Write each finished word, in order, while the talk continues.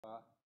Uh,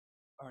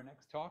 our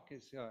next talk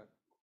is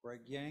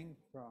Greg Yang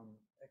from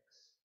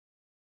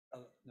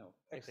XAI?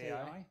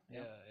 XAI. Yeah,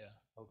 yeah.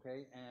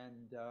 Okay,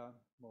 and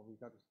well, we've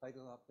got the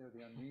title up there: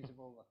 the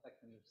unreasonable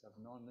effectiveness of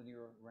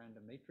nonlinear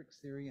random matrix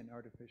theory and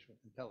artificial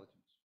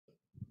intelligence.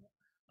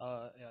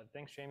 Yeah,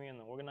 thanks, Jamie, and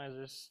the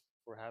organizers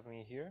for having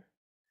me here.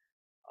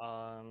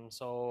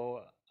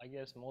 So I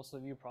guess most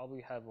of you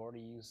probably have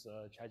already used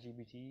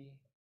ChatGPT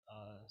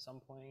some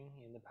point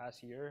in the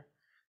past year,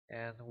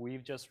 and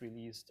we've just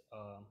released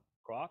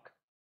Grok.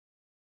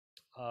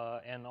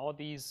 And all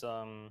these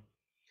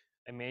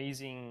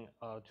amazing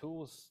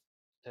tools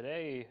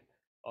today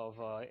of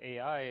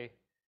AI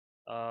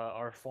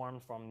are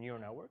formed from neural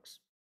networks.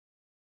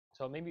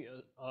 So maybe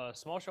a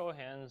small show of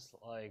hands,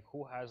 like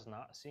who has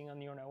not seen a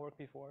neural network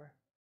before?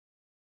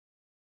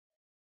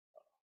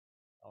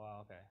 Oh, wow,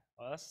 okay.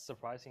 Well, that's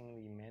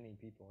surprisingly many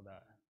people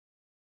that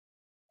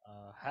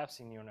have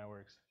seen neural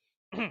networks.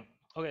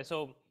 Okay,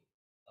 so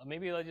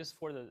maybe like just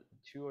for the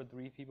 2 or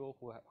 3 people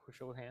who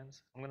showed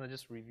hands, I'm gonna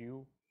just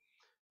review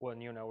what a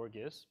neural network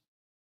is.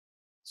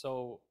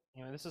 So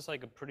this is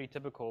like a pretty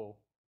typical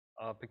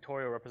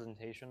pictorial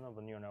representation of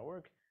a neural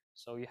network.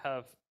 So you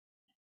have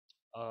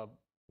a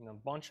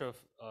bunch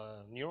of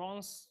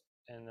neurons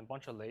and a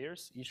bunch of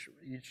layers.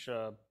 Each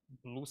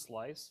blue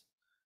slice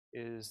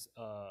is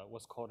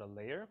what's called a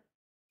layer.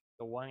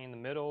 The one in the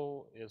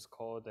middle is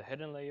called the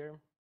hidden layer,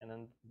 and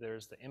then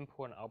there's the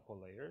input and output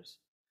layers.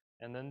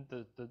 And then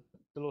the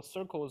little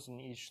circles in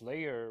each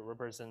layer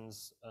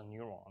represents a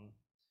neuron.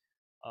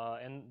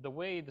 And the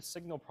way the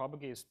signal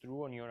propagates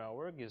through a neural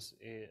network is,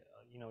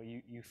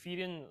 you feed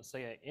in,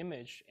 say, an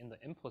image in the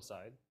input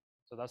side.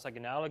 So that's like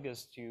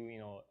analogous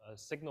to a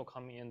signal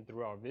coming in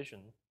through our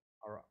vision,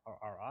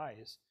 our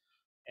eyes,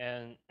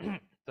 and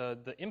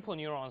the input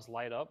neurons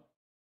light up,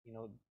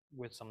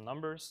 with some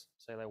numbers,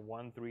 say like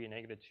 1, 3, and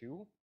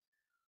 -2,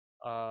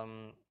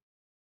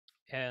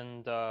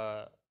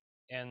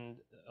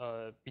 and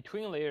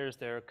between layers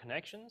there are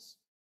connections.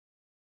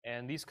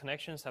 And these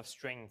connections have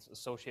strengths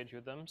associated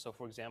with them. So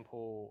for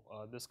example,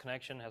 this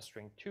connection has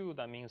strength 2.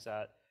 That means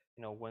that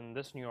when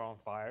this neuron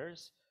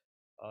fires,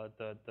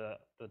 the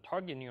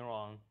target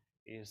neuron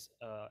is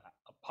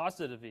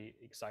positively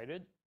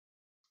excited.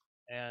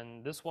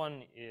 And this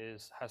one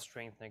has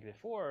strength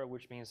 -4,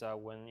 which means that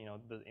when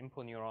the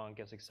input neuron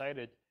gets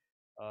excited,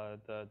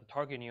 the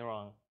target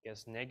neuron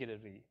gets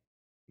negatively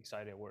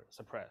excited or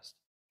suppressed.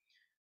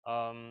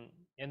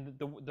 And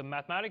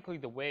mathematically,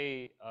 the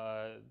way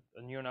a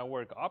neural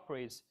network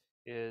operates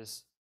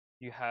is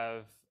you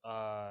have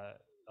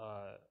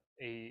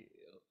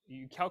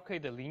you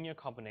calculate the linear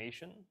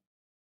combination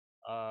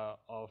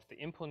of the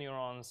input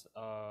neurons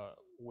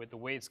with the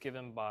weights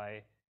given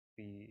by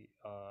the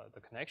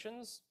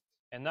connections,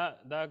 and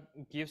that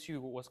gives you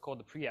what's called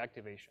the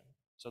pre-activation.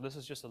 So this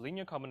is just a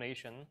linear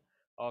combination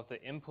of the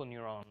input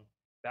neuron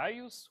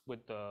values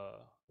with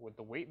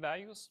the weight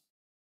values,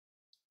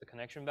 the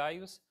connection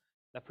values,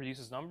 that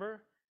produces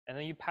number, and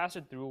then you pass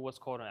it through what's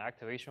called an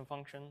activation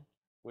function,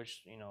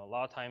 which a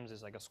lot of times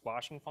is like a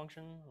squashing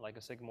function, like a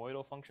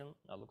sigmoidal function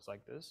that looks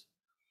like this.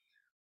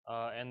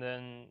 And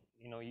then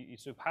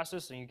you pass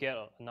this and you get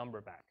a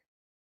number back.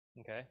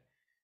 Okay.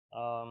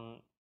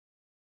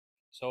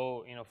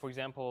 So for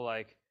example,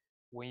 like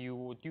when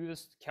you do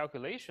this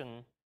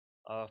calculation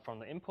from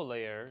the input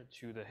layer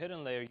to the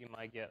hidden layer, you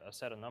might get a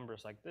set of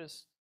numbers like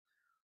this.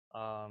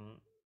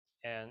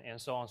 And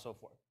so on and so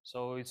forth.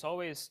 So it's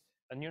always,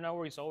 a neural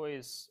network is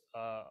always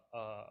a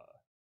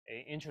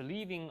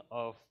interleaving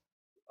of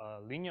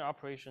linear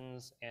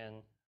operations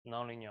and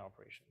nonlinear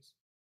operations.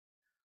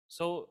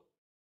 So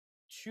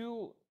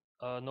 2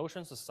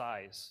 notions of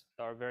size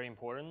that are very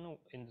important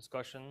in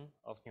discussion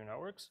of neural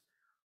networks.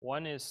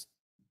 One is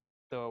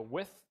the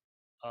width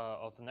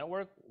of the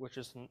network, which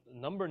is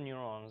number of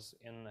neurons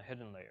in the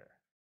hidden layer.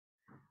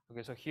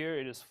 Okay, so here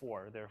it is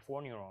 4. There are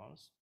 4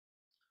 neurons.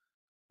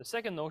 The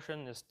second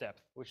notion is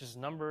depth, which is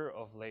number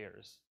of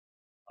layers.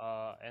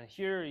 And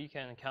here you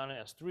can count it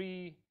as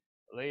 3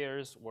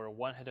 layers or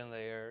 1 hidden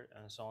layer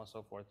and so on and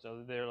so forth.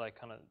 So they're like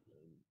kind of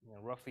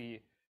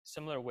roughly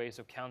similar ways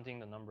of counting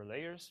the number of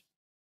layers.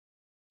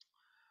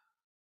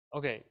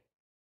 Okay,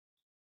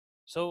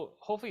 so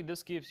hopefully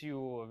this gives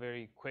you a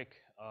very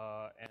quick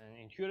and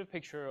intuitive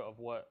picture of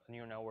what a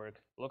neural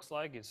network looks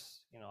like.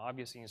 It's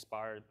obviously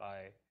inspired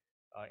by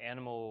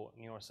animal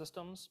neural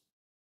systems.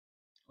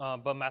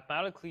 But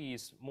mathematically,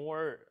 it's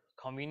more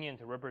convenient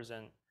to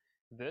represent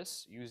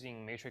this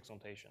using matrix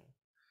notation.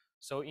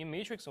 So in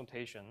matrix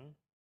notation,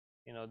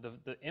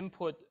 the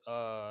input,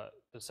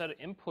 the set of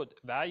input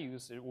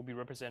values, it will be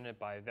represented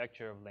by a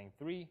vector of length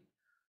 3,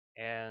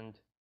 and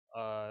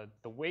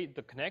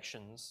the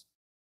connections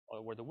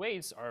or the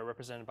weights are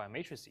represented by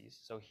matrices.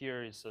 So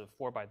here is a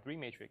 4×3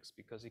 matrix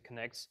because it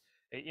connects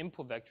an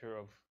input vector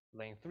of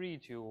length 3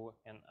 to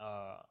an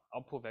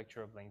output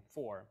vector of length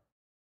 4.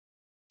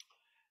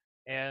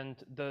 And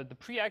the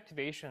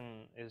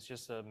pre-activation is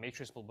just a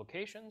matrix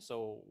multiplication.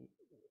 So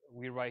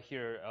we write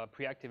here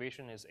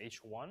pre-activation is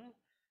H1,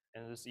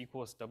 and this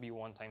equals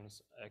W1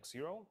 times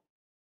X0.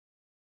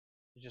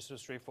 It's just a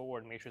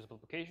straightforward matrix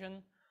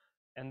multiplication.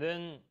 And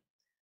then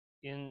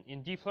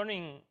in deep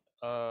learning,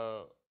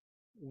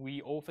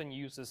 we often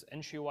use this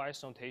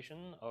entry-wise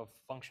notation of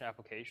function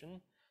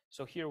application.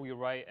 So here we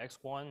write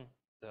x1,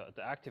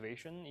 the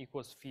activation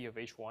equals phi of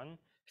h1.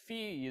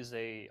 Phi is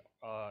a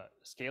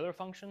scalar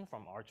function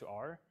from R to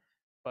R,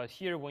 but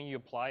here when you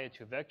apply it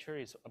to vector,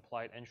 it's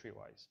applied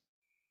entry-wise.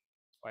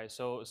 Right,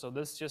 so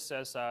this just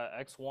says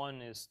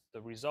x1 is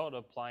the result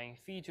of applying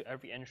phi to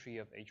every entry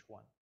of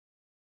h1.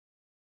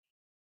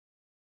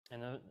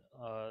 And then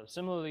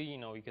similarly,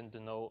 you can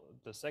denote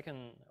the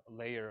second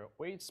layer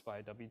weights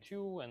by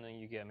W2, and then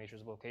you get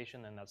matrix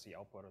multiplication, and that's the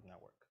output of the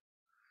network.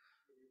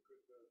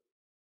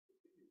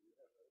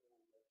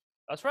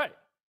 That's right,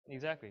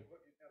 exactly.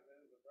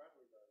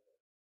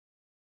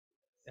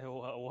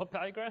 What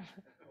diagram?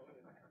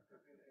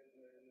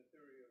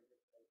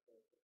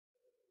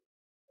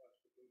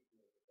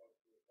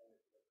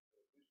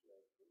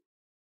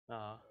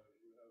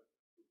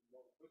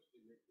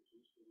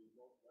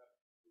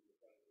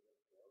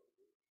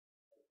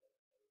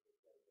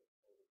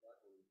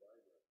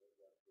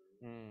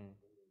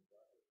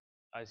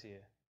 I see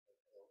it.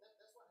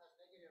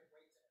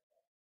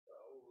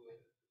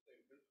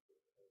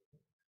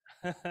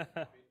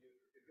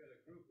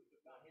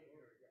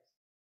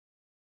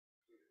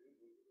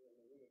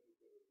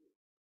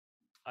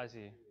 I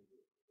see.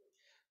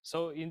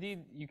 So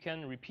indeed, you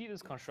can repeat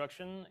this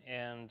construction,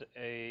 and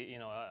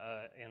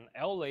an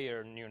L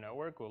layer neural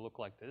network will look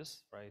like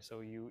this, right?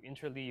 So you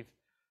interleave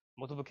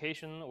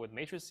multiplication with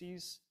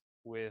matrices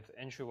with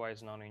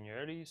entry-wise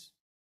nonlinearities,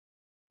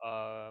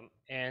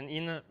 and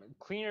in a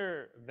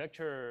cleaner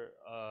vector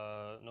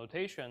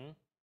notation,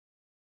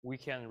 we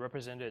can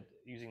represent it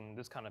using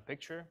this kind of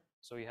picture.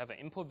 So you have an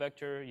input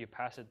vector, you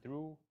pass it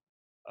through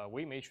a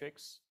weight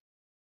matrix,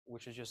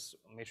 which is just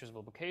matrix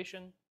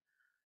multiplication.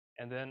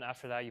 And then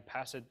after that, you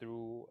pass it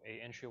through a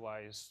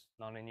entry-wise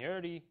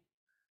nonlinearity,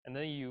 and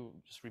then you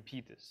just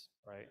repeat this,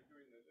 right?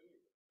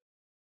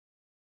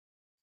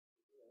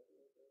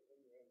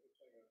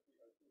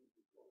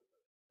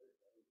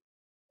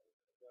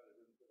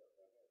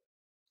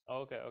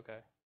 Okay, okay.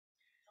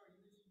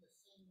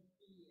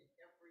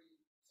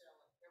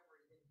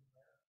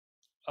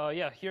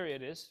 Yeah, here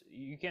it is.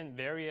 You can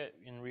vary it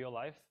in real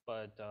life,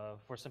 but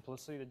for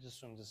simplicity, it just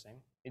assumes the same.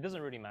 It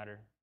doesn't really matter.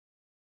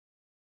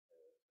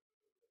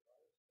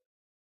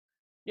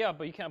 Yeah,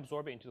 but you can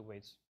absorb it into the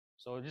weights.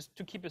 So just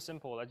to keep it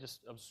simple, I just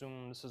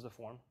assume this is the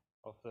form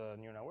of the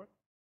neural network.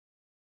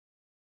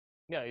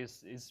 Yeah,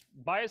 it's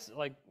bias,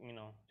 like,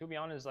 to be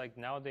honest, like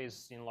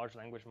nowadays in large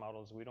language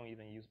models, we don't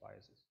even use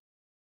biases.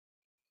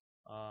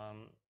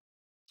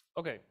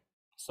 Okay,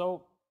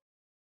 so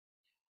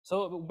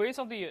based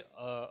on the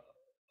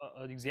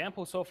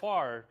example so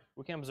far,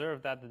 we can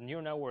observe that the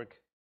neural network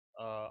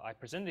I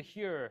presented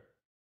here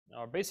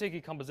are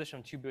basically composition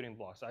of two building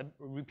blocks. I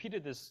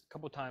repeated this a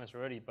couple times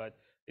already, but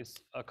it's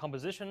a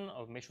composition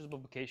of matrix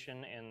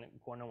multiplication and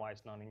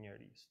quantum-wise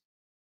nonlinearities.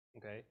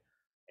 Okay,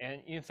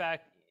 and in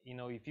fact,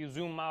 if you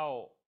zoom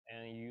out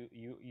and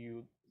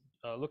you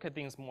look at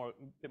things a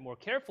bit more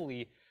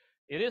carefully,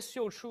 it is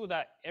still true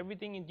that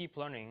everything in deep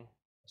learning,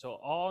 so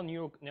all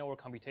neural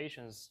network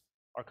computations,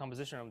 are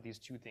composition of these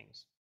two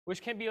things,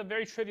 which can be a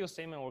very trivial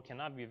statement or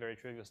cannot be a very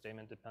trivial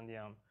statement depending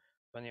on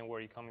where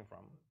you're coming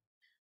from.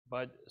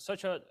 But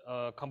such a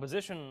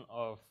composition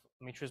of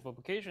matrix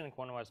multiplication and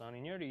quantum-wise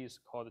nonlinearity is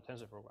called the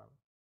tensor program.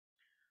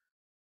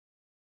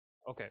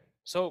 Okay,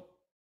 so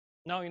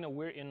now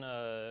we're in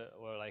a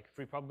like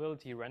free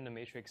probability random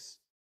matrix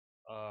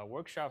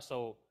workshop.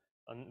 So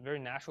a very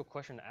natural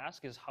question to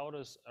ask is, how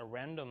does a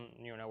random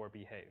neural network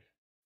behave?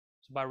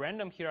 So by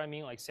random here, I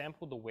mean like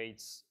sample the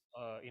weights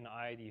in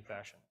IID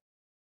fashion.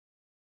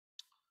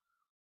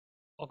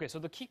 Okay, so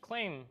the key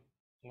claim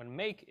I'm going to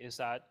make is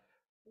that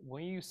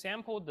when you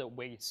sample the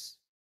weights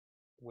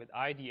with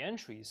ID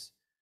entries,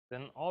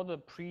 then all the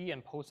pre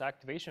and post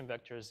activation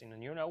vectors in the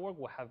neural network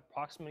will have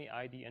approximately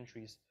ID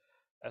entries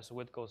as the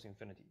width goes to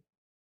infinity.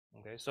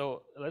 Okay,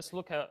 so let's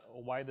look at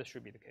why this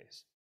should be the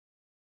case.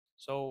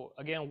 So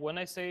again, when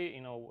I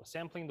say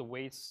sampling the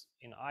weights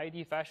in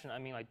ID fashion, I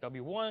mean like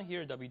W1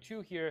 here,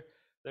 W2 here,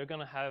 they're going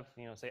to have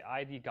say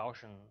ID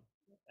Gaussian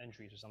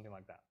entries or something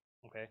like that.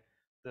 Okay,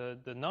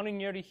 the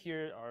nonlinearity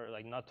here are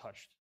like not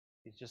touched.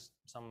 It's just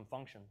some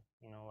function,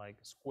 like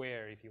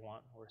square if you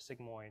want, or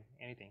sigmoid,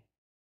 anything.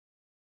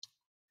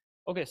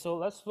 Okay, so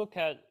let's look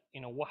at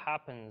what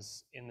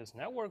happens in this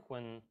network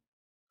when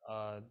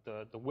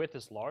the width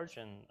is large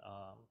and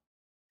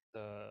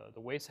the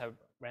weights have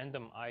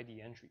random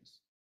ID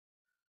entries.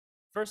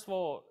 First of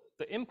all,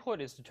 the input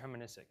is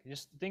deterministic.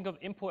 Just think of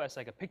input as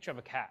like a picture of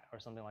a cat or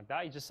something like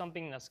that. It's just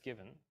something that's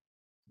given.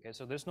 Okay,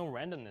 so there's no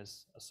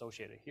randomness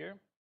associated here.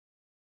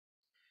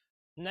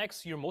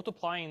 Next, you're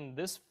multiplying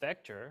this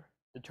vector,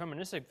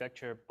 deterministic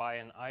vector, by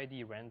an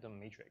ID random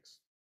matrix.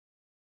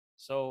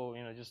 So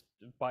just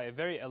by a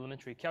very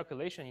elementary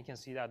calculation, you can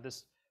see that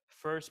this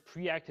first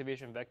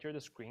pre-activation vector,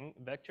 the screen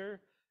vector,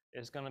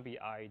 is going to be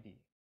ID,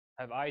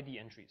 have ID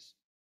entries.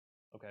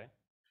 Okay.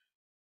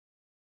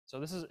 So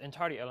this is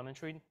entirely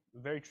elementary,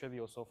 very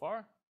trivial so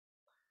far.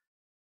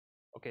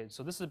 Okay,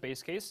 so this is the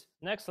base case.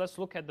 Next, let's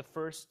look at the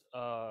first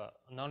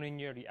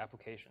nonlinearity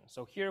application.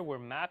 So here we're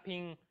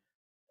mapping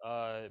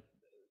every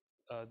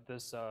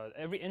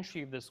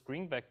entry of this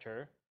green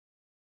vector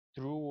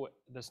through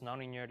this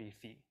nonlinearity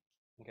phi.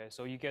 Okay,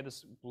 so you get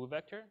this blue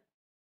vector.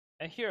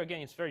 And here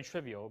again, it's very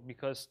trivial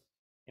because,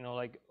 you know,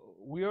 like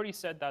we already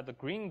said that the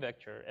green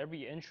vector,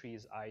 every entry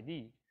is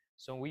ID.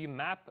 So we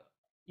map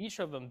each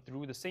of them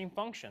through the same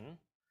function,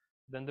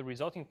 then the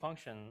resulting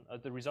function,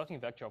 the resulting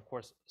vector, of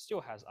course, still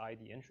has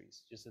ID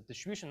entries. Just the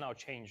distribution now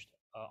changed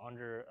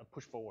under a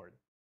push forward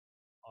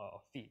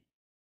of phi.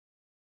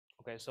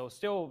 Okay, so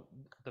still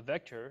the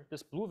vector,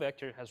 this blue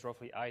vector has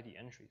roughly ID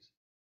entries.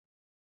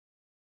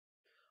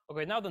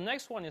 Okay, now the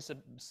next one is a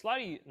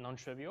slightly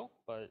non-trivial,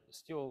 but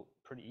still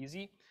pretty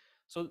easy.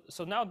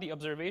 So now the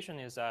observation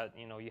is that,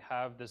 you know, you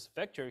have this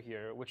vector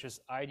here, which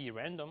is ID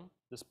random,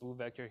 this blue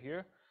vector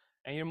here,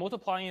 and you're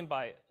multiplying it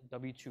by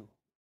W2,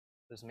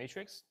 this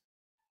matrix.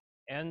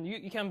 And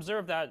you can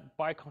observe that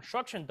by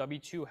construction,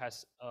 W2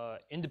 has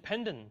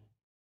independent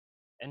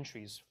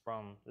entries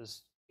from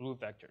this blue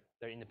vector.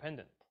 They're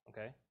independent,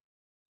 okay?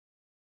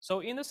 So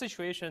in this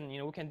situation, you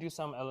know, we can do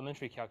some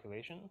elementary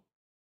calculation.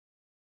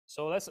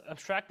 So let's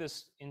abstract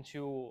this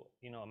into,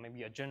 you know,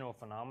 maybe a general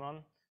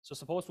phenomenon. So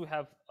suppose we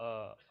have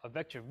a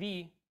vector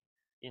V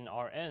in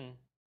Rn,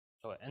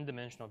 so an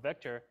n-dimensional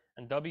vector,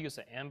 and W is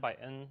an n by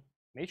n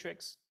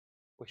matrix,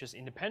 which is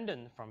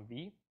independent from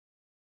V.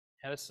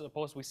 And let's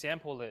suppose we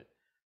sample it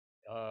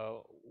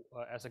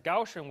as a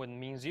Gaussian with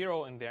mean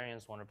 0 and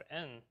variance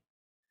 1/n.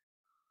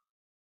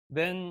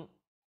 Then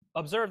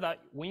observe that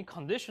when you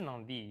condition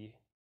on V,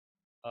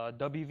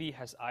 WV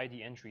has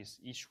ID entries,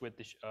 each with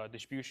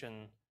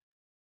distribution,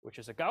 which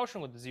is a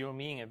Gaussian with 0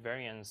 mean and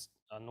variance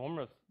norm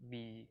of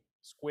V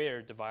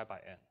squared divided by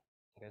n.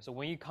 Okay, so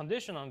when you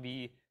condition on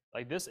V,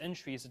 like this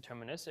entry is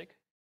deterministic.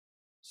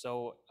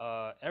 So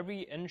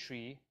every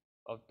entry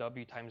of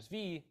W times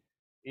V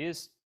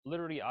is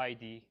literally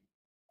ID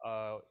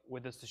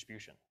with this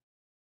distribution.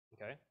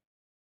 Okay.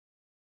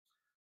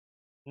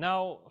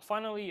 Now,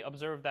 finally,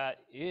 observe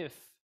that if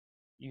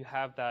you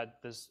have that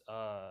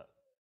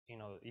you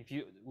know, if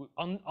you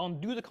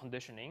undo the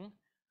conditioning,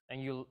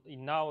 and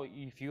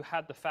if you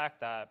had the fact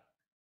that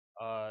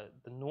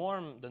the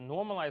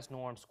normalized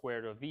norm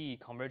squared of V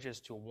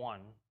converges to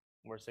 1,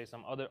 or say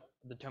some other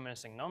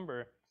deterministic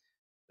number,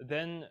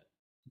 then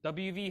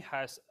WV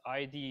has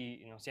ID,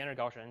 you know, standard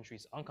Gaussian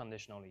entries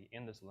unconditionally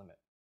in this limit.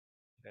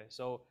 Okay,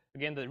 so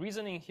again, the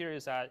reasoning here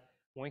is that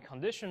when we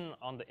condition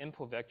on the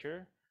input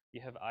vector,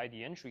 you have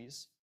ID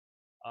entries.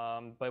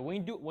 But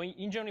when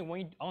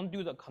you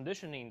undo the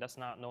conditioning, that's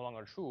no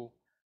longer true.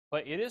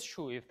 But it is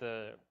true if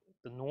the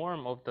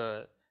norm of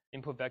the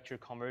input vector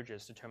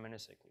converges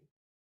deterministically.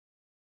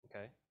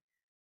 Okay.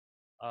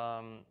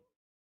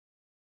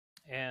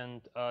 And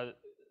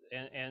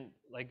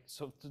like,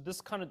 so this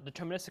kind of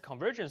deterministic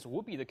convergence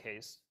would be the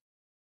case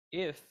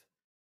if,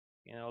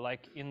 you know,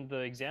 like in the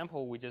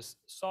example we just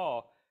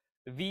saw,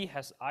 V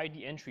has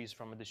ID entries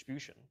from a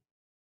distribution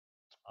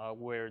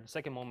where the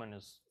second moment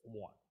is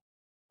 1,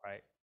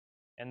 right?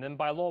 And then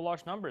by law of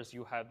large numbers,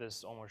 you have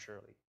this almost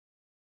surely.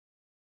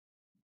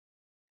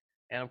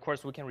 And of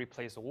course, we can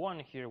replace 1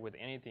 here with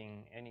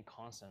anything, any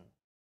constant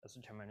that's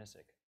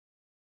deterministic.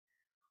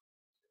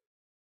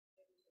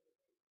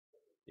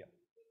 Yeah.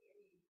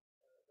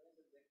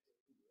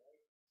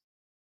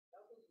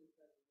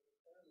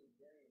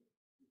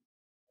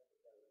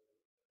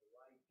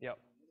 Yeah.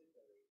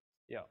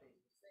 Yeah.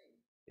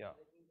 Yeah.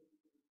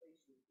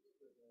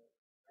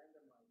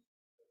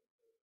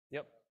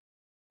 Yep.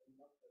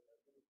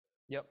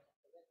 Yep.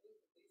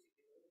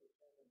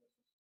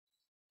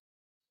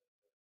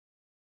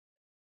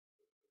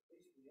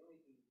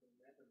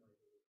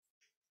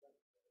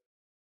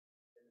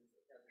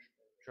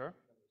 Sure.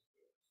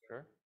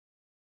 Sure.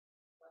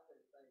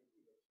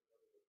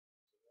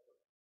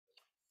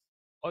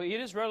 Oh, it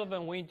is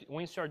relevant when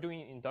you start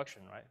doing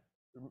induction, right?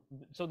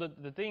 So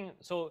the thing,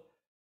 so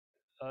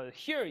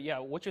here, yeah,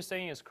 what you're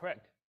saying is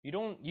correct. You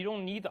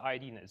don't need the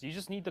ID-ness. You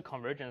just need the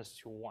convergence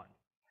to 1.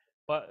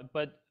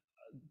 But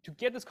to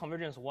get this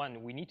convergence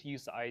 1, we need to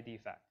use the ID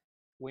fact.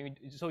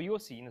 So you'll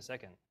see in a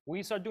second. When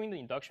you start doing the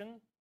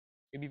induction,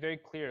 it'll be very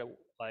clear,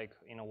 like,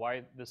 you know,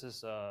 why this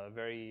is a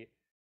very,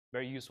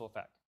 very useful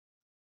fact.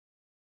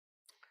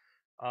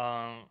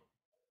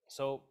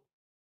 So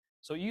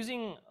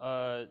using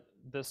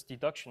this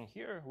deduction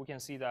here, we can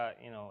see that,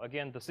 you know,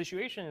 again, the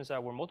situation is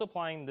that we're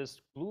multiplying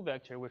this blue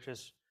vector, which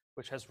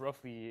has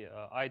roughly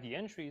ID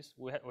entries.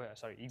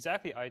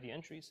 Exactly ID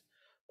entries,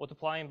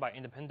 multiplying by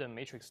independent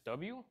matrix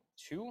W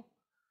 2.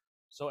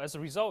 So as a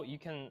result, you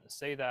can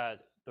say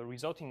that the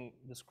resulting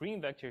this green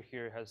vector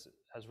here has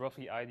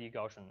roughly ID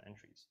Gaussian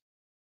entries.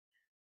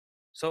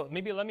 So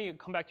maybe let me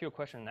come back to your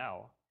question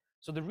now.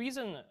 So the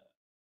reason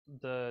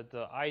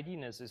the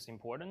ID-ness is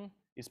important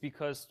is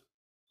because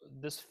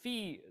this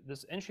phi,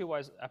 this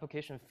entry-wise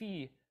application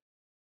phi,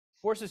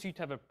 forces you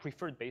to have a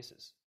preferred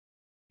basis.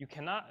 you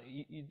cannot,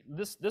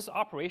 this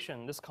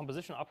operation, this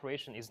composition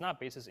operation is not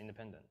basis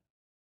independent.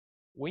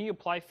 When you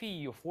apply phi,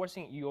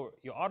 you're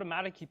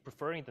automatically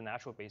preferring the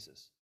natural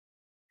basis.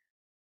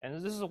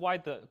 And this is why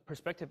the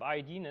perspective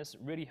IED-ness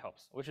really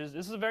helps,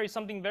 this is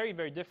something very,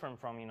 very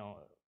different from,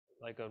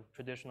 like a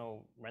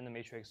traditional random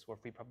matrix or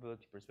free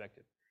probability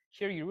perspective.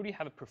 Here, you really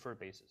have a preferred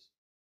basis.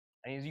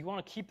 And you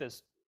want to keep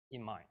this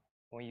in mind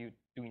when you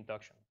do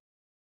induction.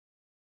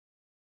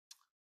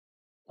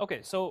 Okay,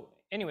 so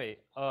anyway,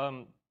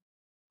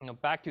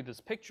 back to this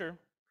picture.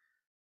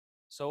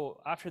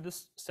 So after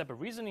this step of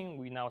reasoning,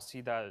 we now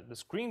see that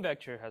this green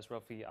vector has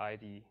roughly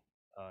ID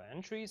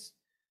entries.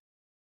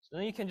 So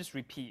then you can just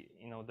repeat,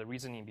 the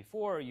reasoning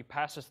before. You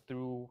pass this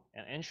through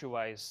an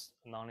entry-wise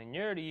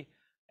nonlinearity,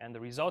 and the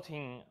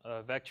resulting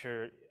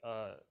vector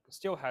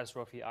still has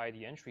roughly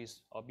ID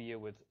entries, albeit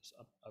with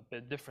a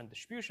bit different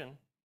distribution.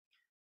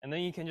 And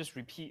then you can just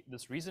repeat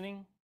this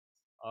reasoning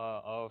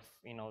of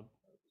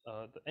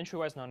the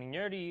entry-wise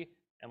nonlinearity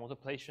and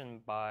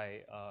multiplication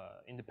by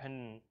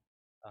independent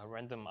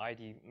random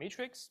ID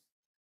matrix,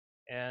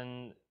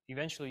 and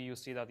eventually you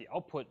see that the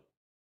output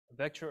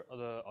vector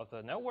of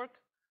the network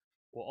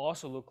will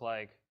also look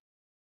like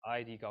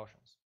ID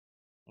Gaussians.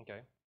 Okay,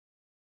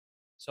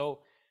 so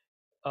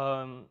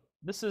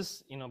this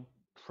is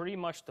pretty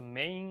much the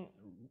main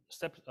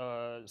step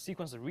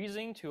sequence of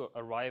reasoning to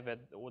arrive at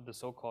what the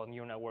so-called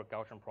neural network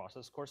Gaussian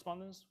process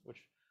correspondence,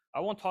 which I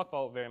won't talk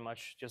about very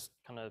much. Just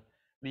kind of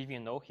leaving a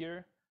note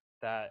here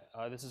that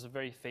this is a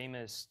very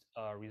famous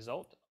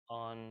result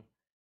on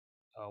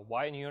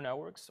why neural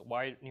networks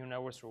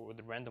with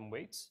random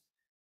weights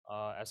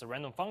as a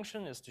random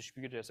function is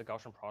distributed as a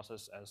Gaussian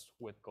process as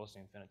width goes to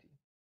infinity.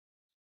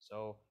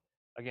 So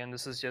again,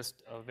 this is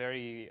just a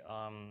very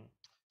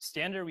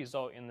standard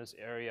result in this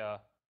area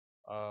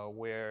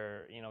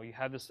where you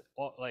have this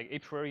like a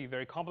priori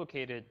very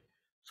complicated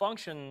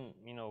function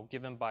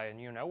given by a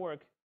neural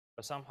network,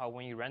 but somehow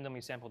when you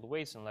randomly sample the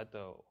weights and let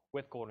the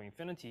width go to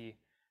infinity,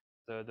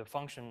 the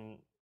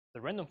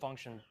random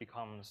function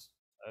becomes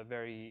a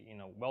very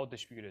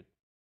well-distributed,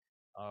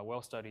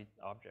 well-studied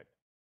object.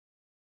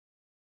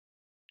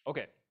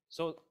 Okay,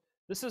 so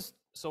this is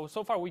so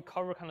far we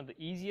cover kind of the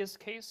easiest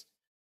case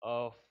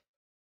of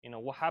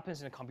what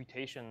happens in a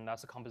computation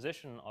that's a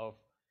composition of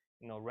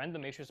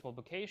random matrix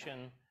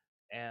multiplication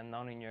and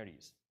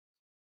nonlinearities.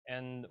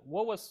 And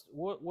what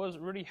was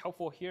really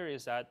helpful here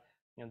is that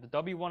the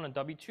W1 and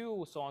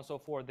W2, so on and so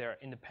forth, they're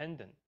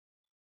independent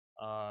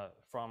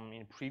from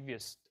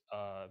previous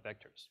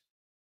vectors.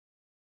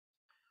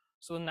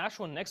 So the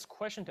natural next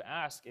question to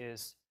ask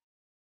is,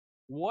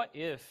 what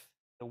if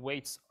the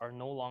weights are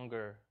no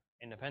longer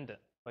independent,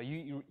 but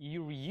you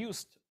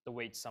reused the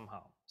weights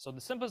somehow? So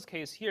the simplest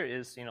case here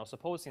is,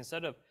 suppose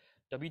instead of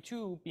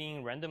W2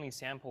 being randomly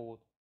sampled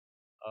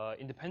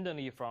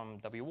independently from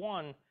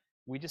W1,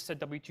 we just set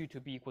W2 to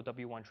be equal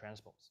W1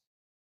 transpose.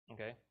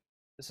 Okay,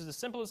 this is the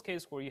simplest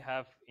case where you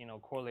have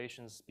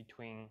correlations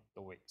between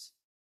the weights.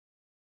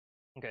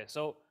 Okay,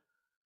 so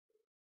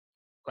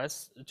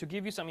to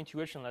give you some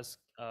intuition, let's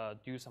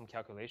do some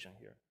calculation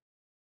here.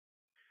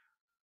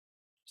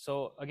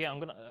 So again, I'm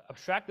going to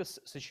abstract this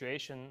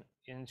situation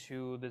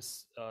into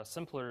this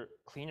simpler,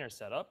 cleaner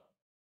setup.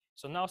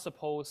 So now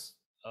suppose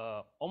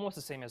almost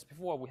the same as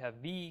before, we have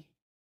V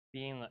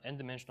being an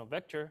n-dimensional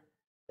vector,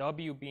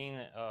 W being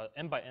an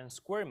n by n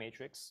square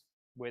matrix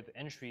with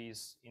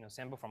entries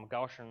sampled from a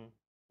Gaussian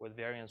with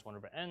variance 1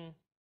 over n.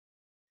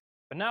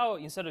 But now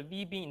instead of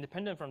V being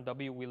independent from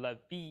W, we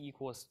let V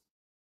equals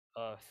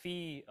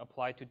phi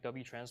applied to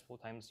W transpose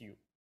times U,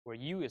 where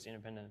U is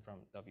independent from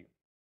W.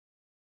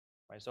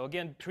 Right, so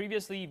again,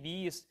 previously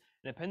V is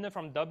independent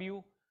from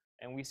W,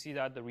 and we see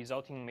that the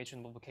resulting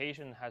matrix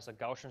multiplication has a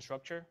Gaussian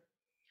structure.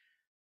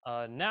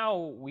 Now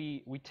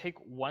we take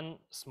one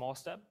small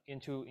step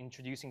into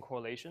introducing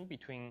correlation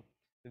between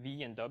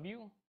V and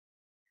W,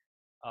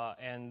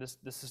 and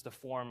this is the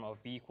form of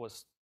V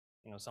equals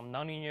some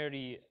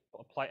nonlinearity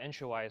apply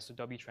entry-wise to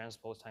W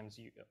transpose times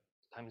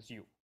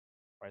U.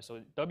 Right,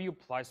 so W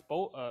applies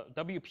both.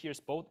 W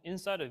appears both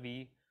inside of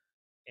V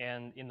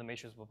and in the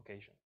matrix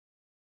multiplication.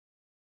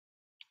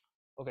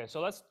 Okay,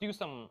 so let's do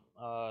some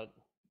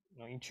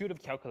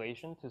intuitive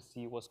calculation to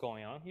see what's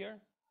going on here.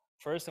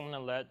 First, I'm going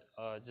to let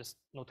just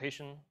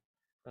notation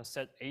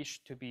set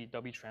H to be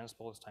W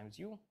transpose times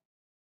U.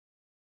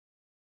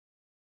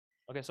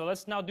 Okay, so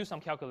let's now do some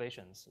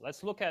calculations.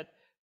 Let's look at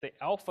the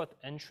alpha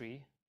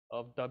entry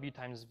of W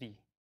times V.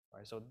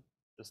 Right, so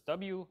this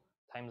W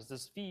times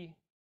this V,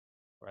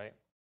 right?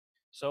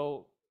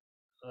 So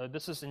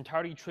this is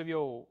entirely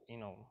trivial,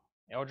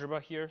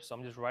 algebra here. So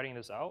I'm just writing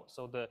this out.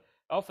 So the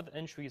alpha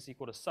entry is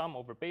equal to sum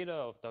over beta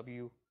of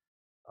W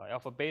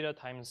alpha beta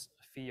times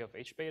phi of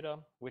H beta,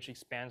 which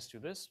expands to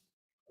this.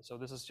 So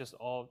this is just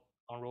all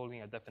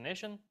unrolling a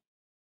definition.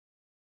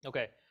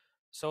 Okay,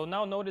 so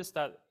now notice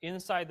that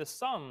inside the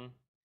sum,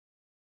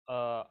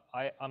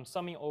 I'm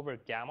summing over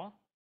gamma,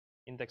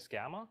 index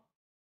gamma.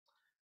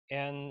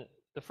 And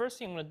the first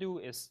thing I'm going to do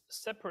is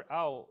separate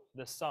out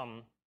the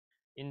sum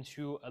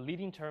into a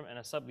leading term and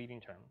a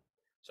subleading term.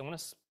 So I'm going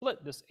to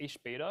split this h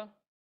beta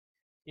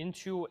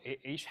into a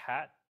h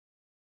hat,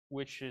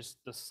 which is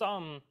the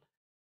sum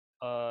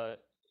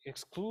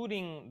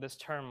excluding this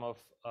term of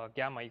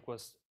gamma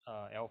equals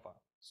alpha.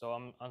 So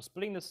I'm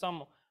splitting the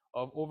sum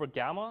of over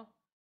gamma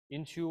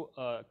into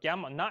a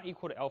gamma not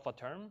equal to alpha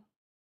term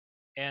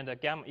and a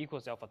gamma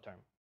equals alpha term.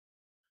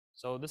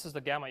 So this is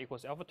the gamma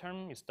equals alpha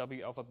term. It's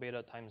w alpha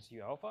beta times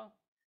u alpha.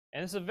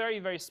 And it's a very,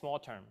 very small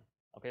term.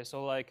 Okay,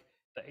 so like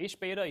the h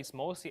beta is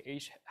mostly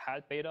h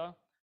hat beta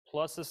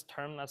plus this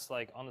term that's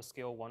like on the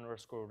scale 1 over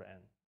square root of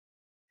n.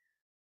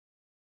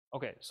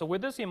 Okay, so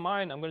with this in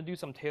mind, I'm going to do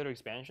some Taylor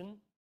expansion.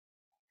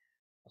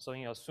 So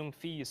assume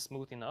phi is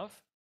smooth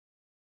enough,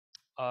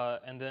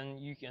 and then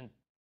you can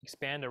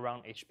expand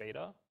around h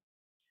beta,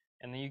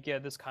 and then you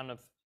get this kind of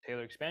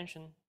Taylor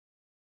expansion.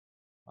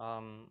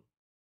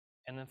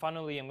 And then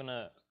finally, I'm going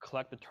to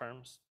collect the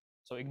terms.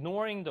 So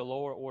ignoring the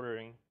lower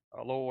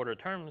order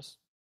terms,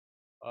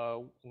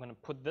 I'm going to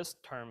put this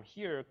term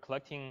here,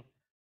 collecting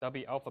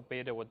w alpha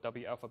beta with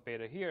w alpha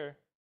beta here.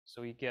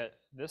 So we get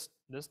this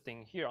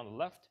thing here on the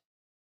left,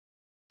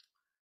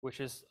 which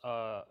is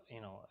a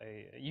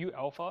u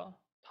alpha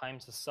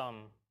times the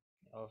sum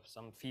of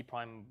some phi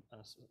prime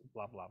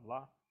blah blah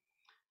blah,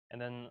 and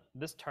then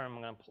this term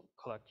I'm going to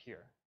collect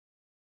here.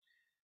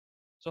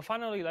 So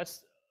finally,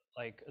 let's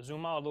like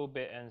zoom out a little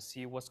bit and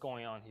see what's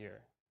going on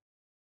here.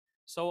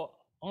 So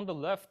on the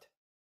left,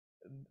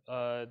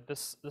 the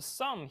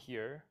sum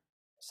here,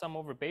 sum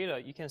over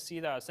beta, you can see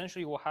that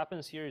essentially what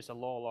happens here is a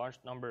law of large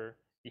number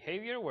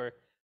behavior where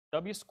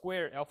w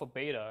squared alpha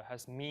beta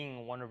has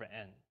mean 1 over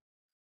n.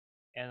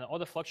 And all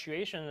the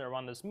fluctuation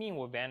around this mean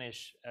will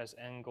vanish as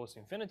n goes to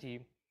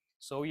infinity.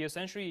 So you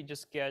essentially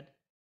just get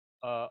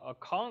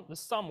the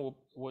sum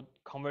would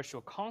converge to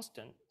a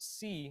constant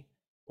c,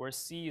 where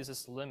c is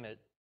this limit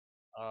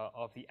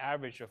of the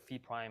average of phi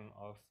prime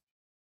of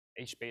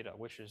h beta,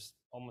 which is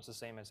almost the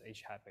same as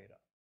h hat beta.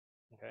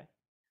 Okay,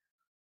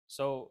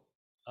 so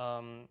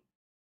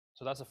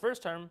so that's the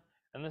first term,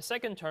 and the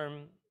second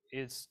term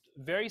is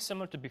very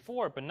similar to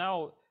before, but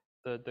now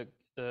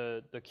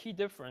the key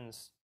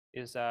difference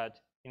is that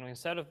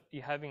instead of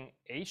you having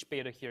h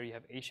beta here, you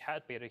have h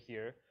hat beta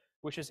here,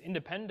 which is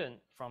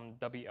independent from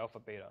w alpha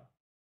beta.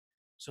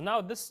 So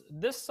now this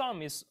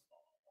sum is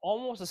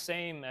almost the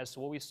same as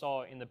what we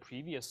saw in the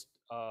previous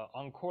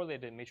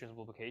uncorrelated matrix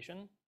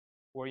multiplication,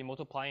 where you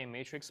multiply a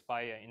matrix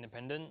by an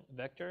independent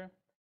vector.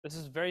 This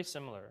is very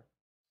similar.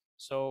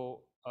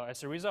 So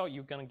as a result,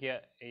 you're going to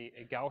get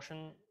a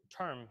Gaussian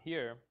term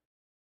here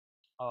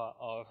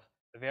of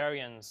the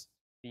variance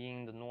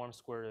being the norm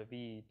square root of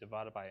v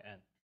divided by n.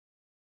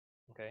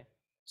 Okay,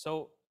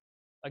 so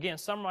again,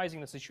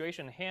 summarizing the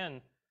situation at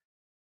hand,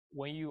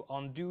 when you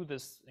undo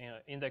this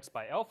index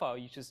by alpha,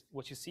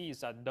 what you see is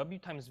that w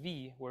times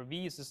v, where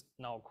v is this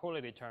now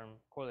correlated term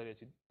correlated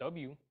to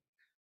w,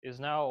 is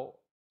now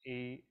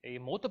a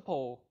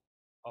multiple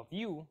of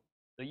u.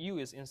 The u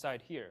is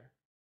inside here.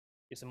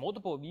 It's a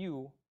multiple of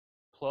u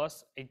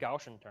plus a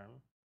Gaussian term.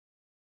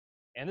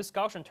 And this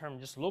Gaussian term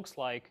just looks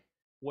like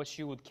what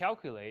you would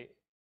calculate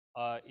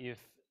if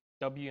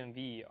w and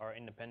v are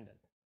independent.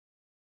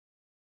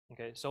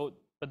 Okay, so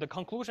but the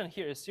conclusion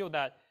here is still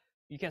that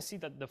you can see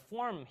that the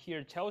form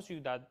here tells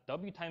you that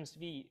w times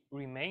v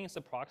remains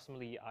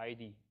approximately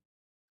ID,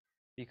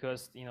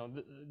 because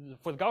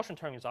for the Gaussian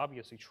term is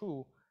obviously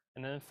true,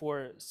 and then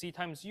for c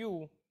times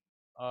u,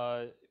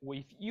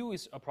 if u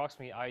is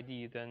approximately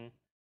ID, then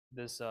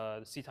this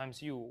c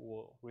times u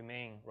will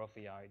remain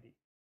roughly ID.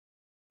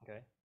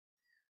 Okay.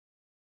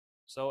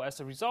 So as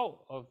a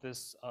result of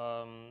this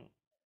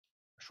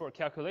short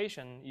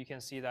calculation, you can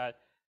see that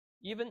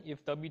even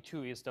if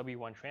W2 is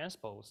W1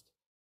 transposed,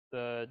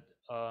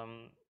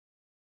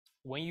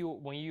 when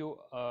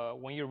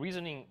your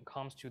reasoning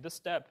comes to this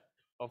step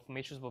of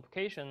matrix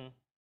multiplication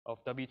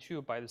of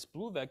W2 by this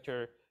blue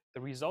vector, the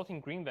resulting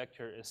green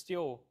vector is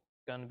still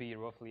going to be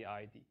roughly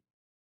ID.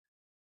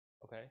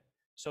 Okay,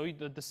 so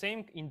the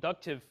same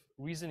inductive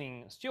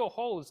reasoning still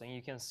holds, and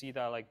you can see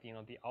that like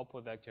the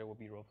output vector will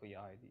be roughly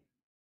ID.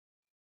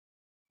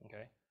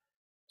 Okay,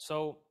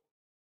 so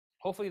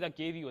hopefully that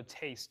gave you a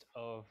taste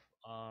of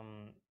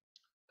kind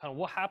of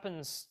what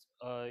happens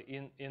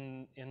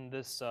in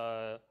this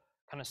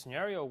kind of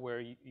scenario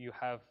where you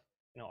have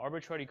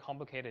arbitrarily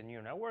complicated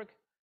neural network,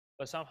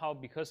 but somehow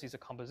because it's a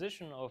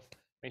composition of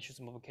matrix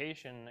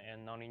multiplication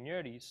and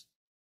nonlinearities,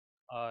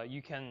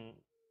 you can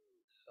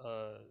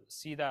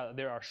see that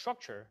there are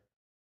structure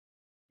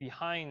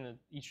behind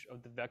each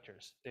of the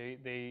vectors.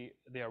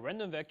 They are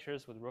random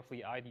vectors with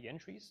roughly ID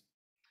entries,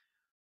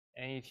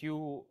 and if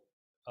you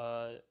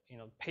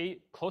pay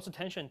close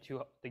attention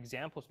to the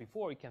examples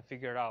before, you can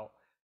figure out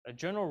a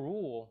general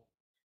rule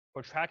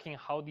for tracking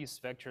how these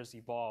vectors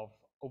evolve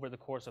over the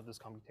course of this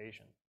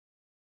computation.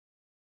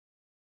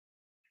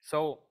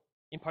 So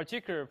in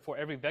particular, for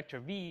every vector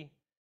v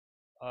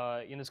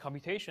in this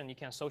computation, you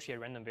can associate a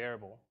random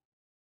variable.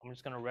 I'm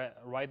just going to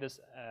write this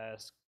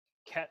as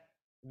ket,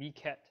 v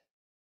ket,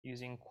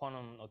 using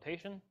quantum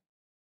notation.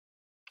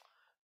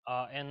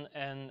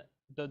 And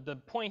the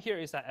point here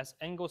is that as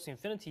n goes to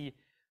infinity,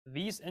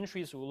 these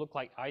entries will look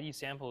like ID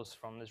samples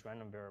from this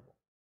random variable,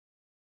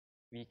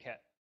 vcat.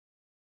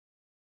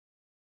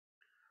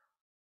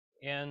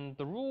 And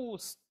the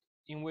rules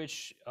in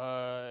which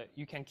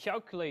you can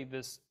calculate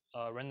this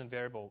random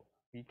variable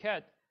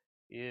vcat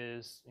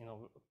is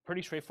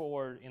pretty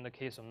straightforward in the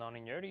case of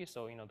nonlinearity.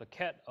 So the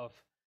ket of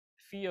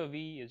phi of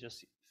v is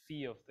just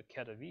phi of the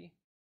ket of v.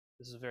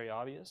 This is very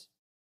obvious.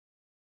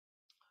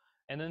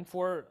 And then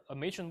for a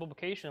matrix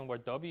multiplication where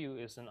W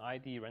is an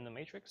ID random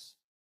matrix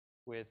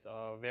with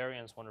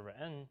variance 1 over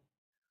n,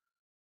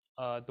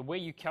 the way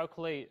you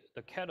calculate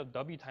the ket of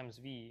W times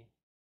V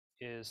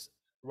is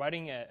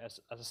writing it as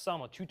a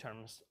sum of two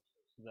terms,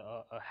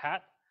 a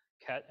hat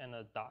ket and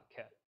a dot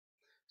ket.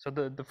 So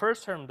the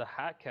first term, the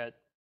hat ket,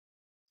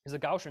 is a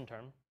Gaussian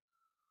term,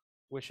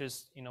 which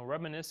is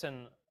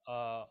reminiscent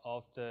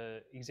of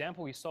the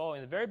example we saw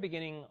in the very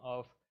beginning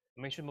of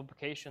matrix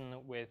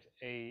multiplication with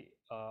a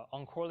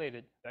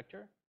uncorrelated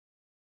vector.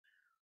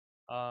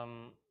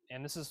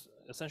 And this is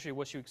essentially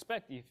what you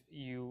expect if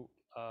you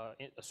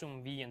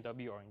assume V and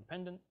W are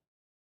independent.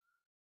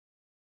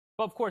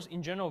 But of course,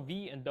 in general,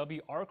 V and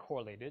W are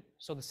correlated.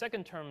 So the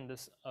second term,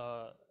 this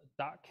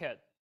dot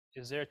ket,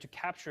 is there to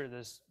capture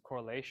this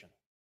correlation.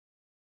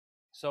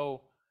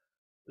 So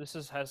this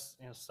has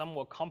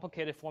somewhat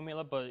complicated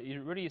formula, but it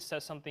really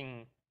says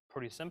something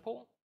pretty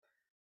simple,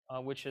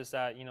 which is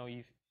that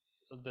if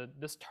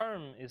this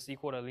term is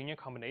equal to a linear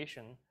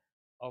combination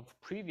of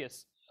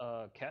previous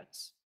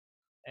kets,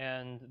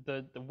 and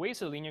the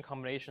weighted linear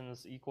combination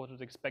is equal to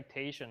the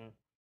expectation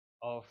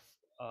of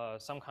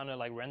some kind of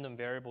like random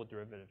variable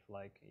derivative.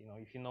 Like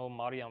if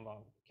Marian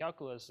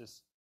calculus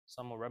is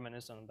somewhat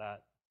reminiscent of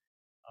that,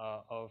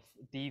 of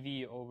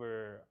dv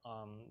over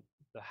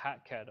the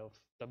hat ket of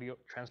W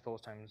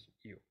transpose times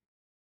U.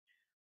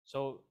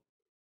 So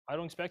I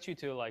don't expect you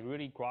to like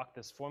really grok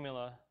this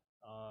formula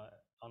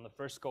on the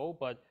first go,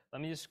 but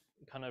let me just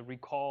kind of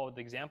recall the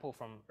example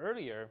from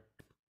earlier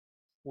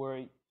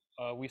where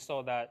we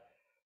saw that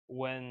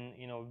when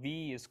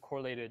V is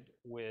correlated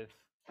with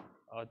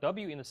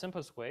W in the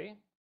simplest way,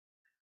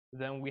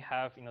 then we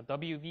have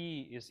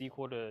WV is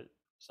equal to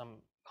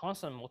some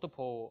constant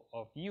multiple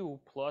of U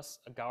plus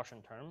a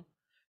Gaussian term.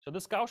 So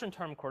this Gaussian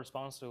term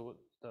corresponds to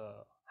the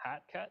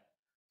hat ket,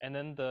 and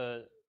then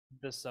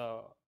this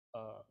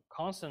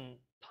constant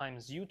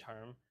times U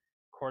term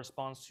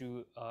corresponds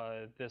to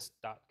this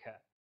dot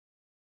ket,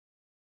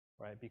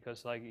 right?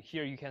 Because like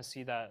here you can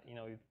see that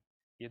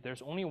if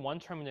there's only one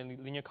term in the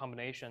linear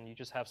combination, you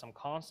just have some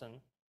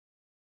constant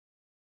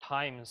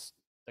times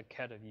the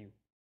ket of U.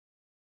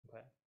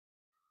 Okay.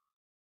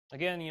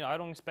 Again, I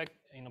don't expect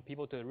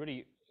people to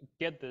really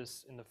get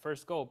this in the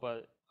first go,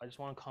 but I just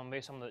want to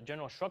convey some of the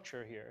general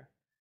structure here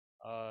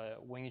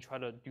when you try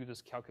to do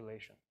this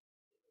calculation.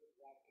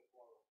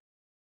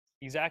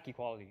 Exact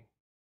equality.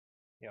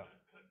 Yeah.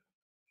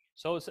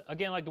 So it's,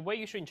 again, like the way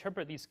you should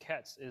interpret these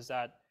kets is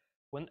that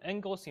when n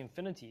goes to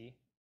infinity,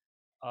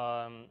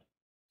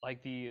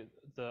 like the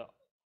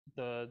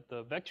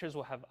vectors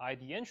will have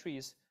ID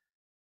entries,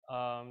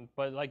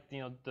 but like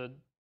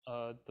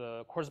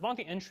the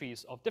corresponding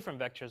entries of different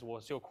vectors will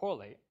still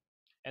correlate,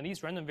 and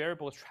these random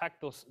variables track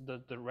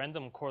the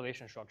random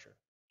correlation structure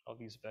of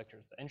these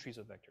vectors, the entries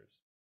of vectors.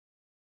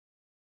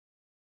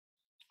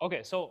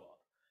 Okay, so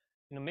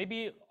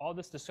maybe all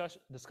this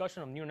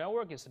discussion of neural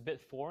network is a bit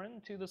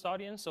foreign to this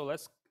audience, so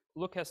let's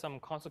look at some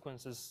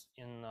consequences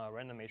in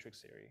random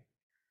matrix theory.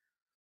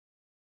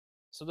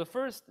 So the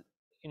first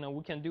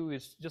we can do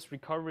is just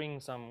recovering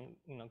some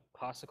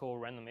classical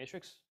random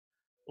matrix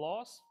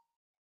laws.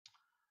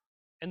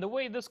 And the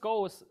way this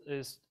goes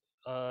is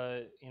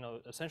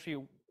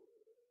essentially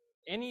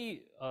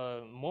any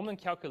moment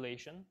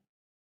calculation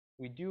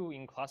we do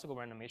in classical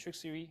random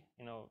matrix theory,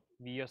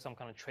 via some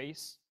kind of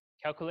trace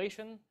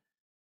calculation,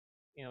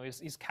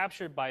 is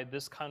captured by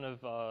this kind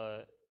of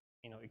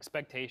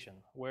expectation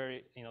where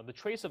the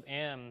trace of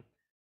M,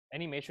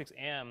 any matrix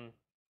M,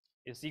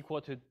 is equal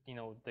to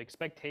the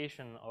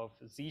expectation of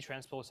Z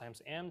transpose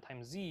times M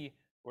times Z,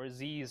 where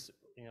Z is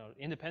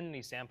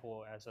independently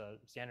sampled as a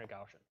standard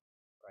Gaussian,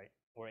 right?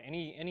 Or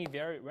any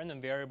random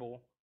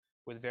variable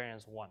with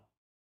variance 1.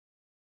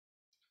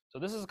 So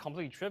this is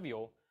completely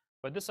trivial,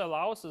 but this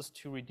allows us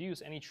to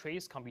reduce any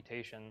trace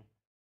computation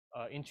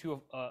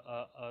into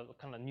a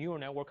kind of neural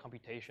network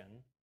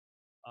computation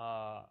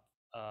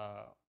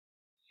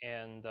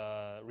and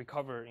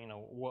recover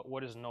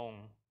what is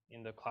known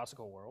in the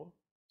classical world.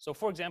 So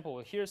for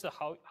example, here's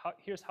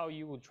how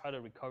you would try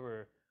to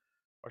recover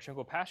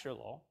Marchenko-Pasture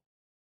law.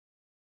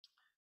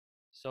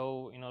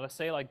 So let's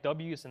say like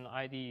W is an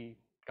ID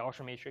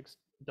Gaussian matrix.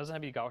 It doesn't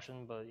have to be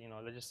Gaussian, but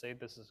let's just say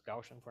this is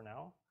Gaussian for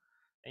now.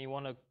 And you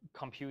want to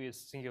compute its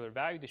singular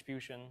value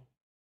distribution,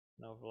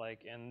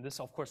 and this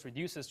of course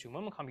reduces to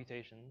moment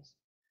computations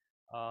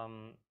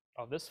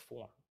of this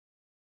form.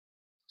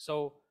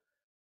 So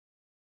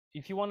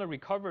if you want to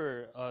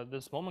recover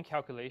this moment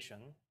calculation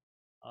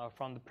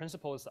from the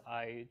principles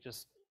I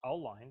just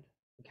outlined,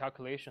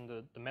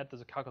 the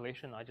methods of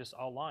calculation I just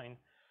outlined,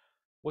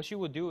 what you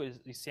would do is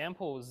you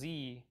sample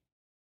Z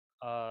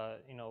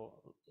you know,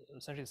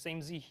 essentially the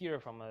same z here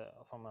from a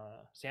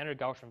standard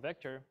Gaussian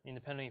vector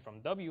independently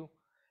from W,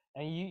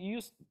 and you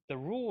use the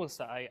rules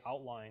that I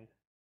outlined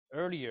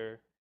earlier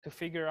to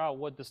figure out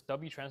what this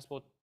W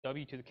transpose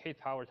W to the kth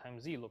power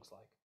times z looks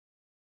like.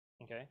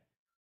 Okay,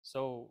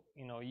 so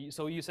you know, you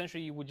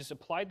essentially would just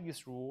apply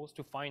these rules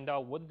to find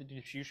out what the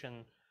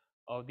distribution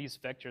of these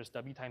vectors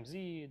W times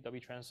z,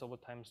 W transpose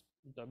times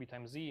W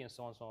times z, and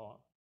so on and so on.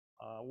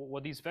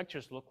 What these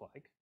vectors look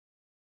like.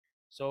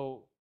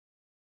 So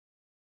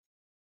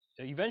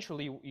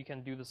eventually, you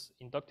can do this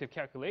inductive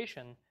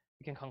calculation.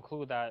 You can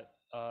conclude that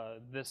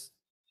this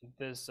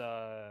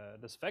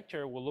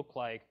vector will look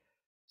like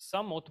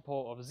some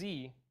multiple of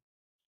z,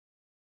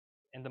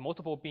 and the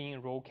multiple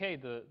being rho k,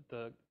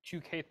 the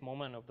 2kth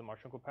moment of the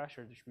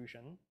Marchenko-Pasher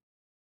distribution,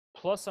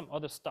 plus some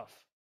other stuff.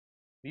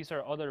 These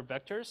are other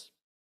vectors,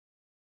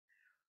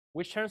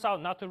 which turns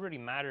out not to really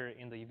matter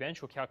in the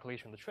eventual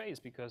calculation of the trace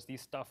because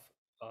these stuff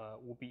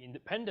will be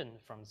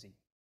independent from z.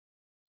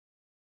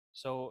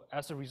 So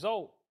as a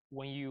result,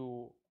 when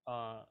you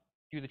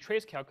do the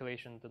trace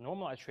calculation, the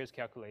normalized trace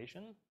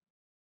calculation,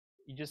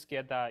 you just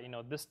get that, you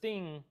know, this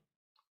thing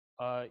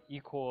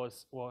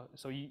equals, well,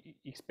 so you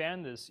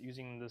expand this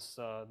using this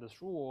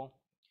this rule,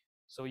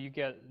 so you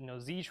get, you know,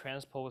 z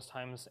transpose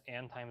times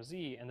n times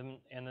z, and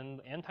then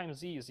n times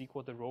z is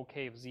equal to rho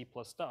k of z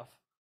plus stuff,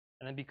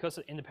 and then because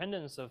of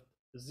independence of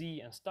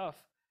z and stuff,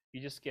 you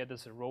just get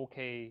this rho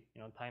k,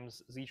 you know,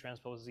 times z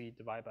transpose z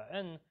divided by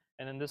n,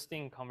 and then this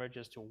thing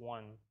converges to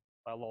 1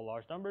 by law of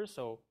large numbers,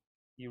 so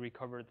you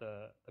recover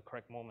the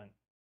correct moment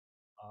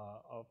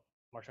of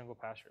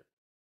Marchenko-Pasher.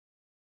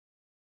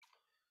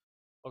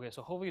 Okay,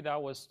 so hopefully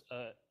that was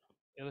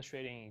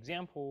illustrating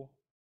example,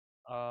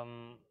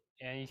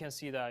 and you can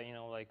see that, you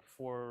know, like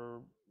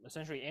for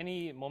essentially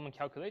any moment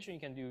calculation you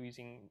can do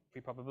using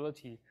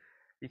pre-probability,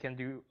 you can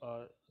do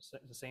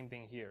the same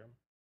thing here.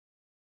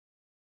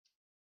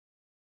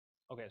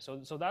 Okay,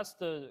 so that's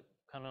the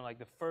kind of like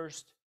the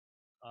first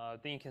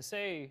thing you can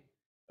say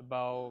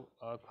about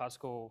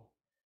classical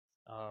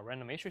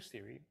random matrix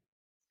theory.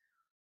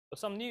 But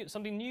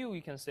something new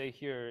you can say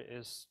here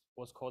is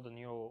what's called the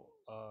neural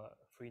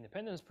free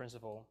independence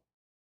principle.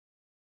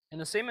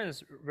 And the statement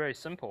is very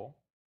simple.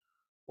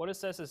 What it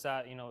says is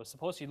that, you know,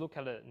 suppose you look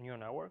at a neural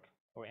network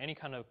or any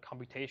kind of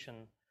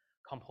computation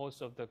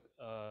composed of the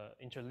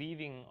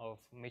interleaving of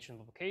matrix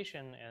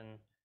multiplication and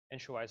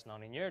entropized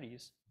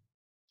nonlinearities.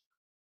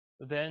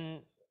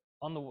 Then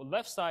on the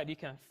left side, you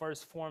can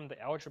first form the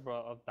algebra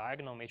of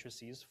diagonal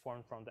matrices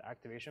formed from the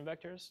activation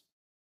vectors.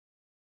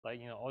 Like,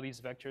 you know, all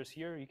these vectors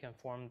here, you can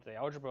form the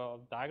algebra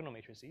of diagonal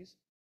matrices.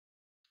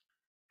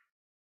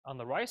 On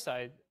the right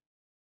side,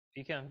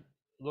 you can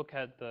look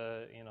at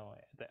the, you know,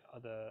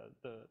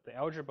 the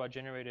algebra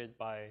generated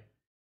by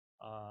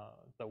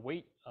the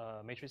weight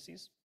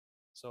matrices.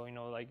 So, you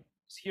know, like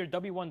here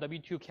W1,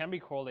 W2 can be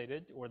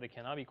correlated or they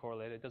cannot be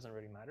correlated, it doesn't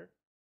really matter.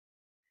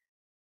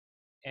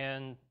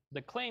 And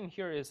the claim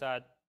here is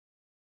that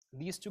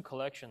these two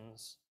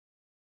collections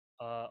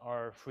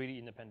are freely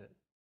independent.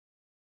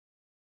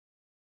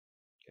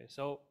 Okay,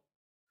 so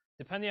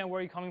depending on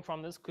where you're coming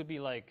from, this could be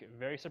like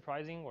very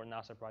surprising or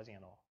not surprising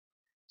at all.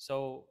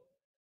 So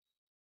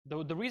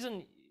the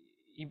reason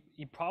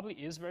it probably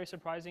is very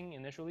surprising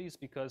initially is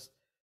because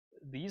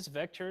these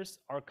vectors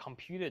are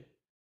computed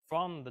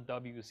from the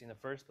W's in the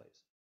first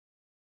place.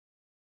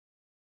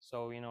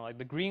 So, you know, like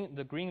the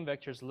green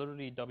vector is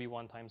literally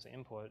W1 times the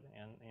input,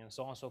 and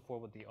so on and so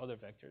forth with the other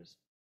vectors.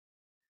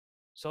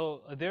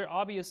 So there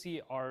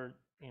obviously are,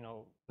 you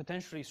know,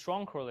 potentially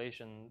strong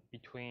correlation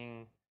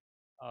between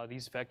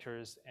these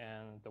vectors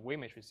and the wave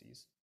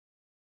matrices.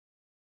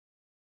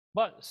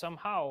 But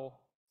somehow,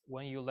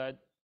 when you let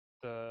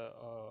the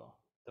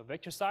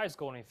vector size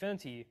go to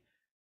infinity,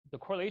 the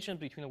correlation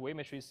between the wave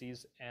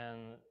matrices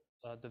and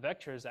the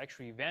vectors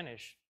actually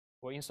vanish,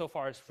 or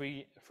insofar as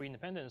free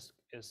independence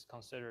is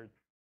considered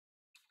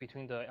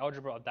between the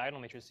algebra of diagonal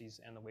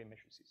matrices and the wave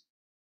matrices.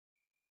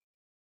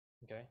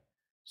 Okay,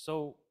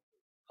 so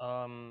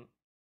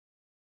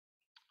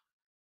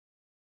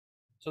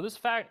so this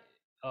fact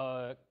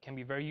can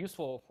be very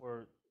useful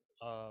for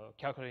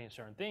calculating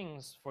certain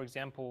things. For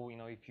example, you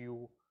know, if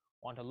you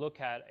want to look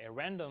at a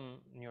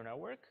random neural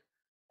network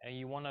and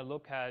you want to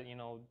look at, you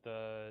know,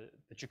 the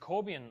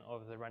Jacobian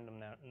of the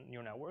random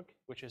neural network,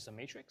 which is a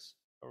matrix,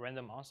 a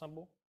random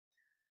ensemble,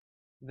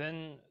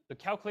 then the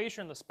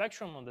calculation of the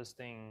spectrum of this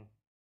thing,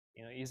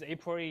 you know, is a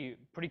pretty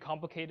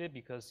complicated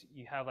because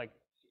you have like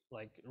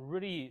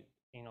really,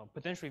 you know,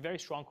 potentially very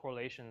strong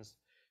correlations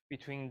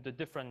between the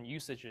different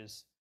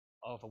usages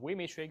of a wave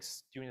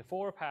matrix during the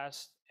forward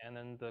pass and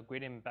then the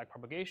gradient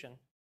backpropagation.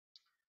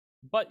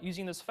 But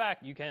using this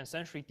fact, you can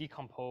essentially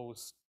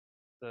decompose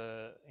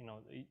the, you know,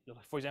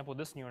 for example,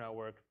 this neural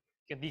network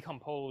can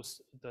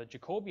decompose the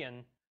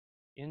Jacobian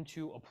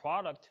into a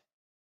product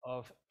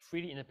of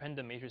freely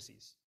independent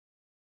matrices.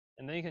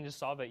 And then you can just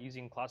solve it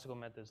using classical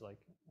methods like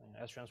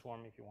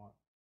S-transform if you want.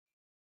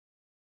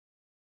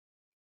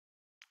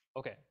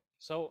 Okay,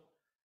 so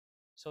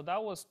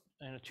that was,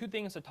 you know, two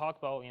things to talk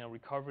about, you know,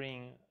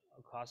 recovering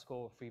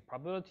classical free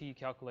probability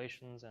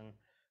calculations and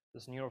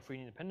this neural free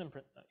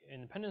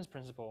independence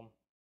principle.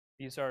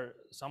 These are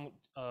some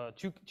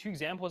two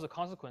examples of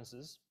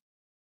consequences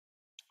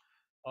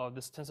of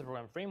this tensor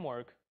program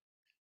framework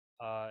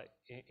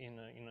in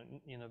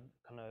a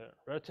kind of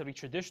relatively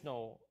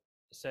traditional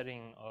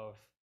setting of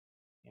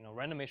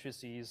random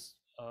matrices,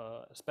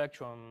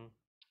 spectrum,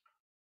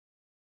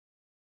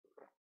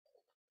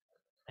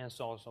 and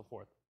so on and so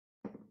forth.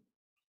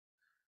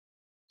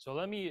 So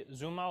let me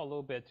zoom out a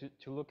little bit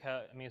to look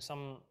at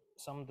some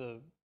of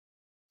the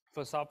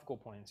philosophical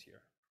points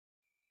here.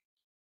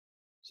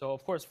 So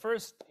of course,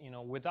 first,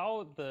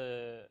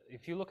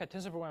 if you look at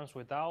tensor programs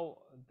without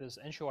this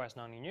entry-wise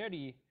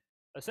nonlinearity,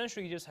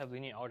 essentially you just have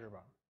linear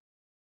algebra.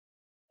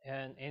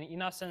 And in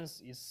that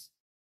sense, it's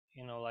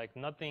like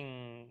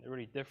nothing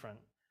really different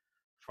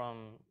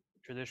from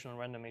traditional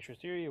random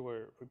matrix theory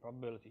or free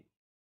probability.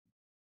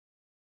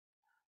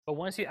 But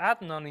once you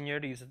add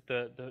nonlinearities,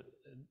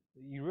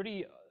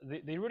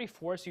 they really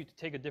force you to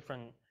take a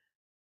different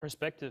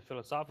perspective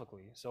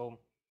philosophically. So,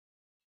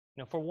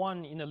 for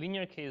one, in the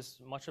linear case,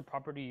 much of the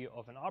property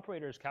of an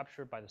operator is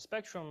captured by the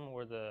spectrum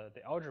or the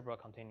algebra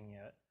containing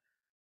it.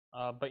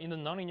 But in the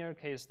nonlinear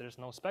case, there's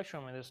no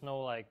spectrum and there's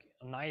no like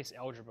nice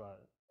algebra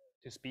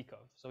to speak of.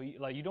 So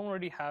you don't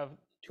really have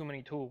too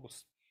many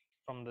tools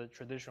from the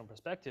traditional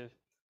perspective.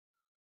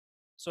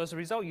 So as a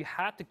result, you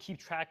have to keep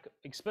track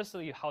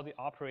explicitly how the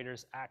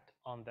operators act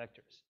on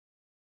vectors.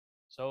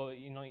 So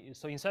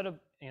so instead of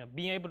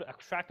being able to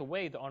extract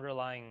away the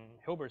underlying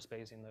Hilbert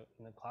space in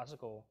the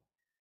classical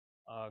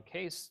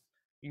case,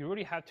 you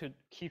really have to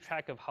keep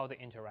track of how they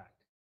interact.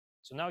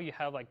 So now you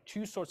have like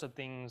two sorts of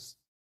things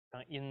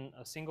in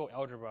a single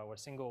algebra or a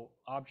single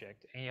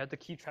object, and you have to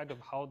keep track of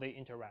how they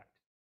interact.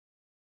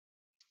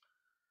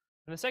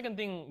 And the second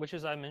thing, which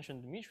is I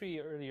mentioned Dimitri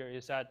earlier,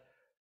 is that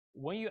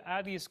when you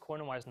add these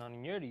coordinate-wise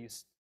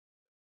nonlinearities,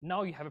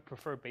 now you have a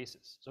preferred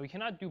basis. So you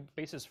cannot do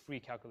basis-free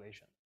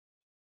calculation.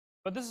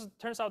 But this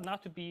turns out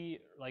not to be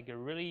like a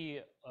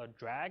really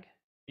drag,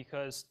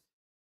 because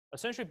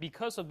essentially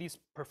because of these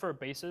preferred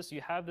bases, you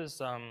have this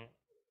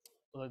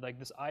like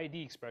this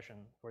ID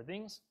expression for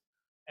things,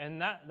 and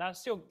that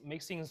still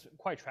makes things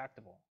quite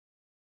tractable.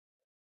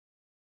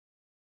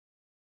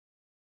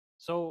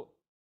 So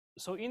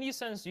in this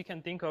sense, you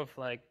can think of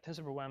like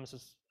tensor programs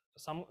as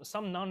some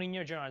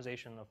nonlinear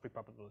generalization of free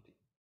probability.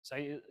 So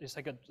it's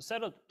like a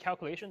set of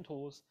calculation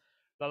tools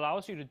that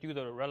allows you to do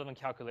the relevant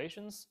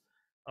calculations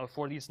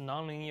for these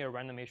nonlinear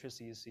random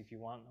matrices, if you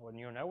want, or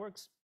neural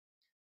networks.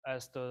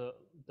 As the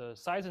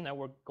size of the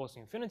network goes to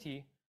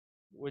infinity,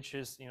 which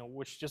is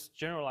which just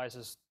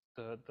generalizes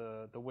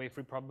the way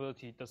free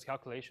probability does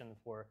calculation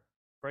for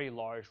very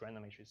large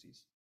random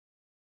matrices.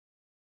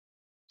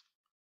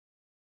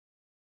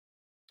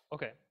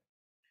 Okay,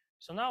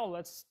 so now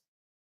let's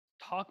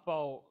talk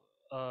about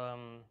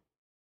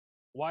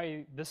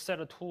why this set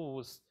of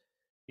tools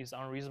is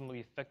unreasonably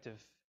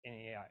effective in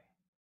AI.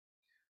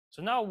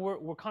 So now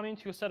we're coming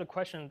to a set of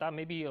questions that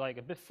may be like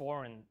a bit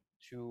foreign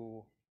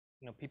to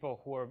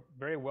people who are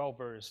very well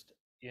versed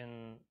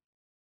in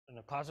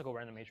the classical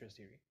random matrix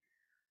theory.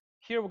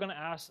 Here we're going to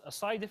ask a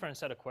slightly different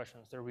set of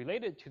questions. They're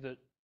related to the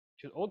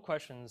old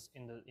questions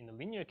in the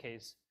linear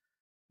case,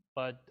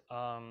 but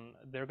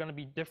they're going to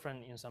be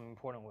different in some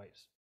important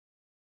ways.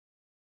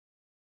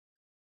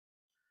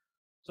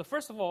 So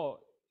first of all,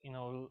 in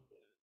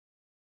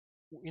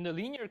the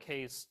linear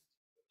case,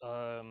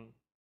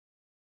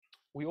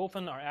 we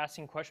often are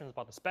asking questions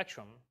about the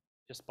spectrum,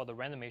 just about the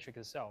random matrix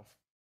itself.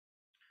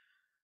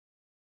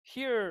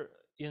 Here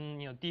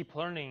in deep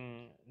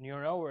learning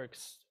neural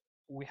networks,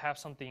 we have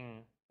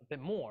something a bit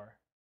more.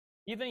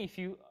 Even if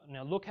you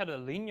look at a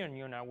linear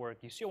neural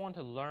network, you still want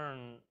to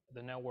learn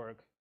the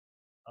network,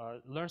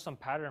 learn some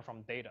pattern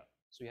from data.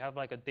 So you have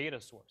like a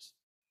data source,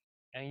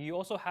 and you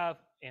also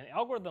have an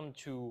algorithm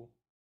to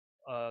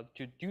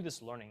do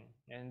this learning,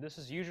 and this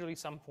is usually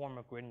some form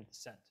of gradient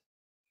descent.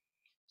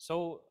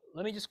 So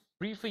let me just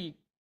briefly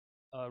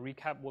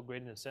recap what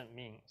gradient descent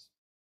means.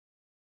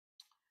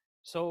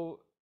 So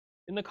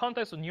in the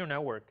context of neural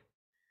network,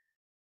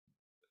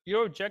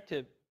 your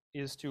objective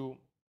is to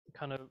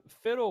kind of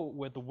fiddle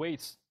with the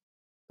weight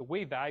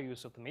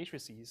values of the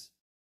matrices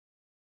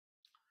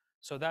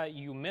so that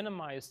you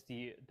minimize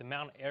the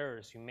amount of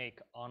errors you make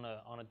on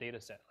a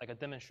data set, like a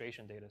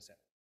demonstration data set.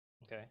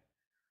 Okay.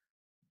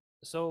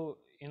 So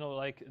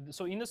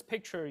so in this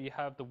picture, you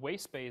have the weight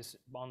space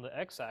on the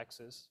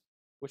x-axis,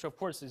 which of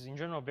course is in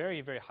general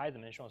very, very high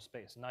dimensional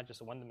space, not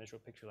just a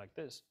one-dimensional picture like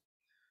this.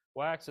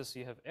 Y-axis,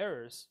 you have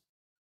errors,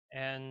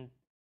 and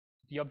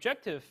the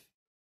objective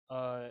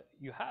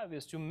you have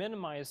is to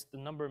minimize the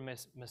number of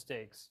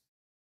mistakes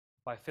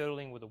by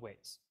fiddling with the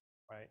weights,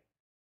 right?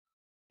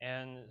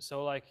 And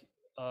so like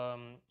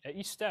at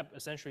each step,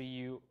 essentially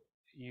you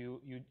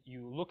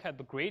look at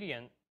the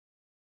gradient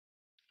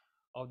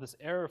of this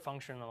error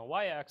function on the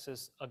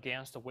y-axis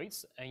against the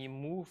weights, and you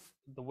move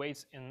the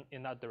weights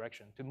in that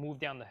direction to move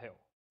down the hill.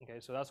 Okay,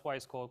 so that's why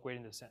it's called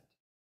gradient descent.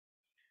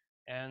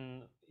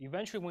 And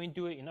eventually, when you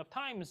do it enough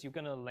times, you're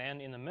going to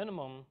land in the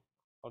minimum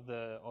of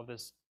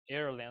this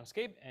error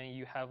landscape, and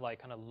you have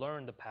like kind of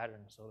learned the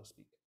pattern, so to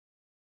speak.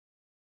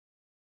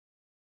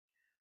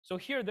 So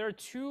here there are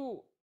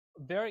two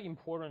very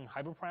important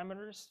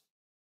hyperparameters,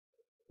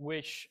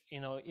 which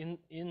in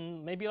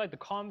maybe like the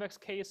convex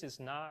case is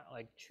not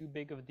like too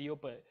big of a deal,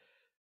 but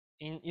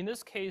in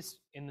this case,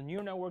 in the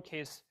neural network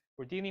case,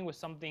 we're dealing with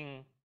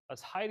something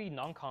that's highly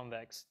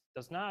non-convex,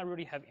 does not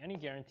really have any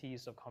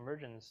guarantees of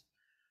convergence,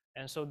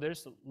 and so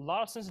there's a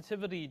lot of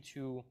sensitivity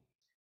to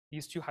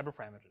these two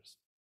hyperparameters.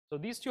 So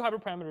these two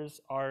hyperparameters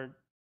are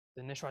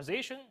the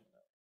initialization,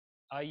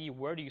 i.e.,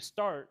 where do you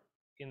start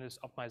in this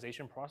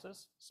optimization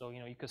process? So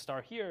you could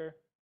start here,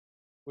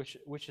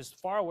 which is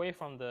far away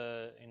from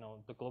the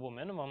the global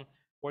minimum,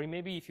 or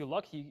maybe if you're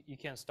lucky, you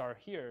can start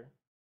here,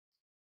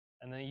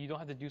 and then you don't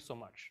have to do so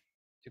much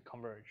to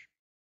converge.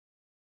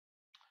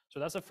 So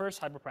that's the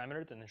first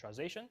hyperparameter, the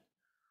initialization.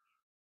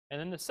 And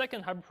then the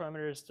second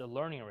hyperparameter is the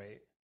learning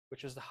rate,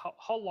 which is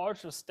how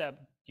large a step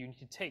do you need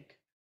to take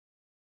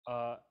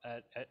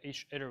at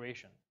each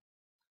iteration.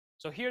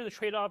 So here the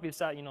trade-off is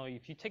that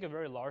if you take a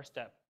very large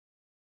step,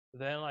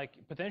 then like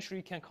potentially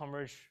you can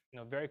converge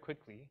very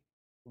quickly,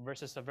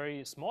 versus a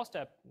very small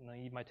step,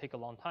 you might take a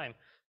long time.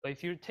 But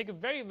if you take a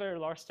very, very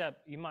large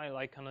step, you might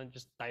like kind of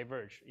just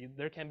diverge.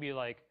 There can be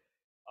like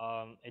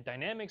a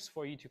dynamics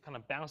for you to kind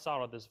of bounce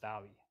out of this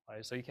valley,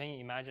 right? So you can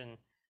imagine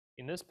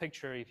in this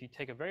picture, if you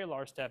take a very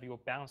large step, you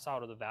will bounce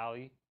out of the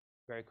valley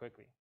very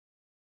quickly.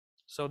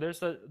 So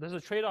there's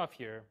a trade-off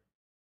here,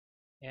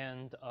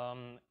 and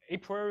a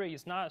priori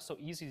it's not so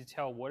easy to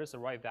tell what is the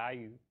right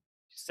value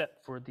to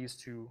set for these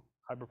two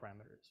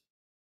hyperparameters.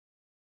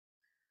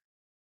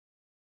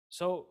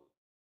 So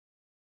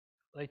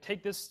like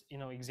take this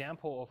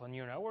example of a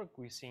neural network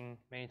we've seen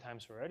many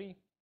times already.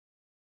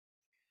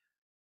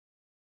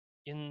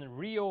 In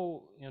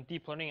real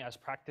deep learning as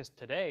practiced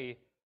today,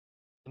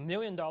 the $1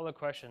 million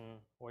question,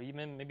 or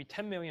even maybe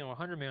 10 million or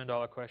 $100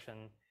 million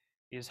question,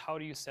 is how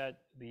do you set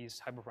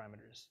these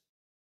hyperparameters,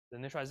 the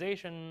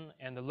initialization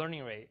and the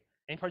learning rate.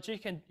 In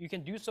particular, you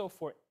can do so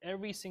for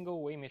every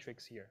single weight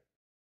matrix here.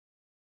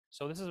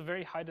 So this is a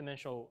very high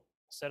dimensional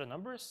set of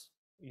numbers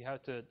you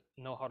have to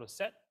know how to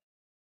set.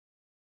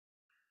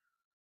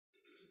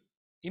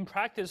 In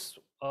practice,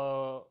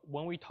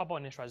 when we talk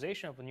about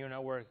initialization of a neural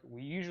network,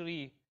 we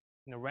usually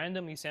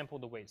randomly sample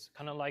the weights,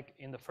 kind of like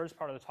in the first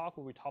part of the talk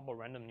where we talk about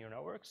random neural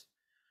networks.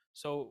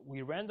 So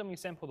we randomly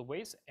sample the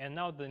weights, and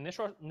now the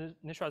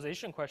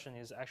initialization question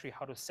is actually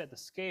how to set the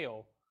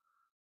scale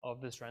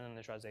of this random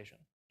initialization,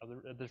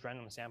 of this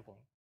random sampling.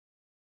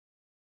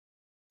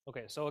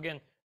 Okay, so again,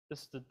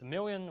 this is the $1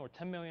 million or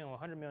 10 million or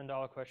 $100 million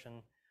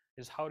question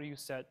is how do you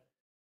set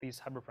these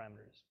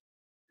hyperparameters?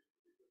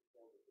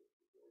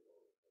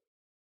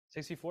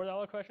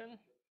 $64 question?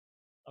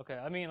 Okay,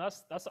 I mean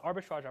that's an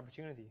arbitrage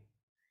opportunity.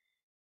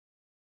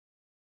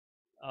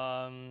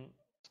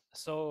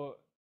 So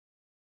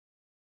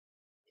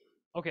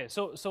okay,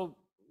 so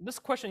this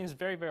question is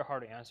very, very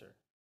hard to answer,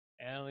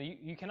 and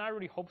you cannot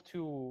really hope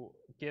to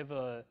give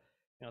a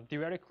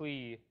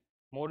theoretically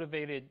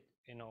motivated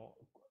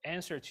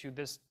answer to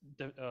this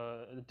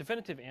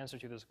definitive answer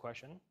to this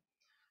question.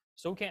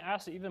 So we can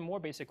ask an even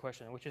more basic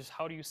question, which is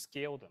how do you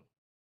scale them?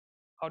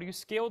 How do you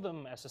scale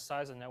them as the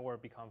size of the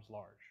network becomes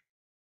large?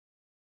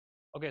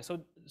 Okay,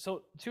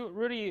 so to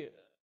really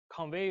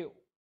convey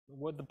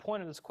what the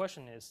point of this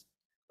question is,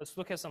 let's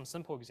look at some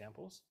simple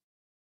examples.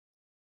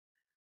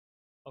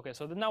 Okay,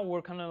 so now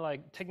we're kind of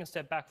like taking a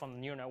step back from the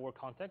neural network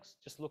context,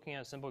 just looking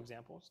at simple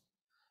examples.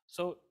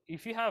 So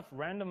if you have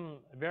random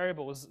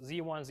variables,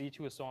 Z1,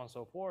 Z2, so on and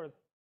so forth,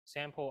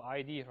 sample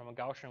ID from a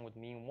Gaussian with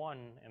mean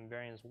 1 and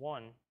variance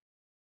 1,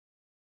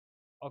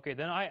 okay,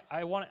 then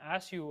I want to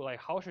ask you, like,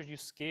 how should you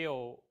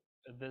scale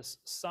this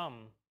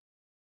sum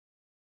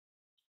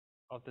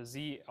of the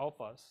Z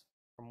alphas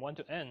from 1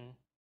 to n,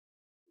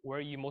 where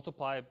you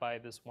multiply it by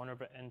this 1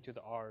 over n to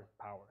the r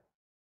power,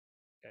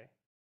 okay?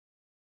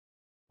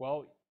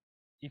 Well,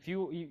 if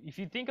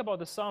you think about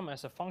the sum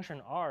as a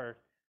function r,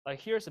 like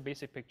here's a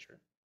basic picture.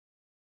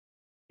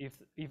 If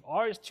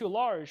r is too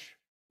large,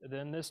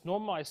 then this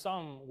normalized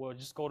sum will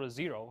just go to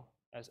 0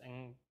 as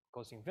n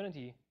goes to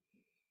infinity.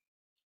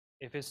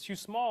 If it's too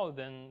small,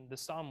 then the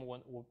sum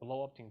will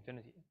blow up to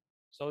infinity.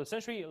 So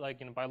essentially, like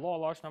by law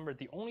of large number,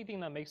 the only thing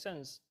that makes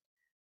sense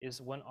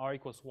is when r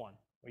equals 1,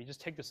 where you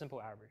just take the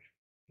simple average.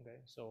 Okay,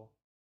 so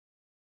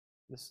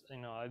this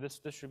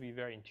this should be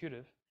very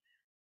intuitive.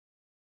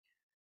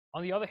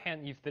 On the other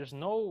hand, if there's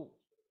no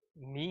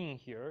mean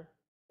here,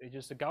 it's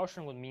just a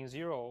Gaussian with mean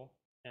 0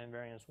 and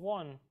variance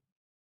 1,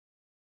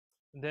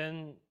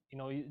 then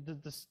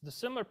the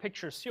similar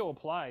picture still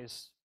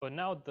applies, but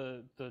now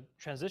the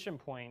transition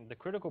point, the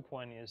critical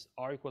point is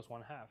r equals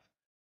 1/2,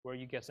 where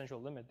you get central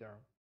limit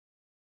theorem.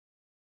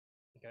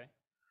 Okay.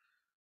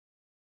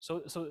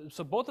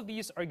 So both of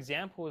these are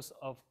examples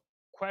of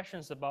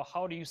questions about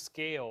how do you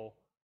scale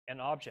an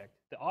object.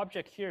 The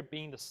object here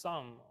being the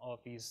sum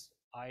of these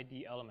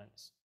ID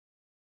elements.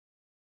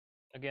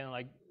 Again,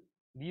 like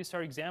these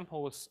are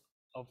examples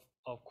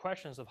of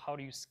questions of how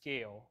do you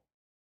scale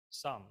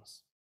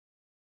sums.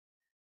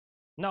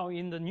 Now,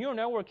 in the neural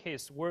network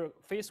case, we're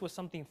faced with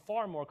something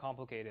far more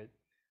complicated.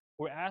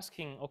 We're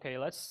asking, okay,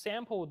 let's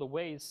sample the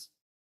weights,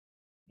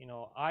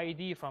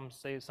 IED from,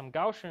 say, some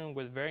Gaussian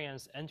with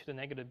variance n to the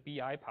negative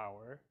bi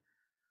power,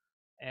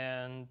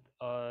 and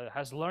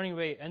has learning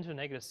rate n to the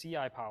negative ci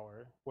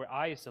power, where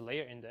I is the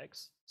layer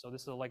index. So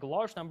this is like a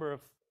large number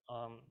of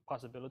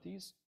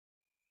possibilities.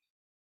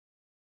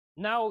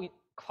 Now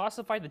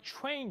classify the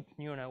trained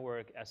neural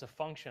network as a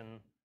function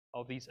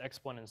of these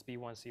exponents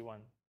b1, c1,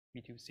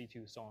 b2,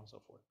 c2, so on and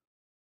so forth.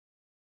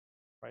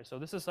 Right. So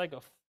this is like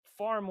a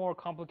far more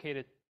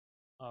complicated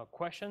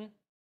question.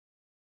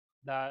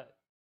 That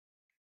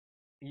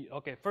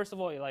okay. First of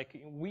all, like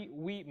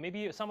we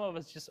maybe some of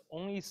us just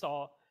only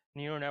saw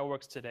neural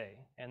networks today,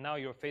 and now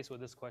you're faced with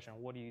this question.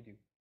 What do you do?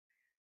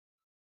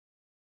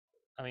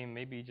 I mean,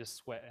 maybe just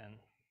sweat and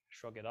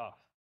shrug it off.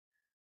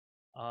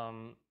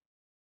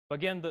 But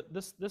again,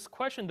 this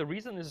question, the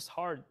reason this is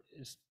hard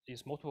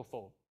is multiple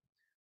fold.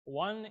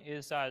 One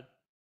is that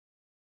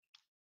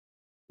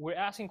we're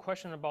asking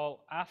question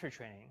about after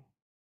training.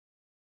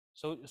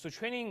 So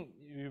training,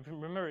 you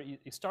remember,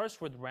 it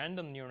starts with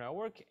random neural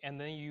network, and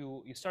then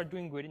you start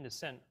doing gradient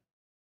descent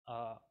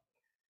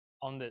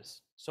on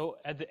this. So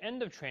at the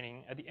end of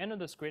training, at the end of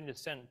this gradient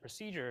descent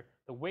procedure,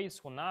 the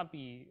weights will not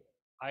be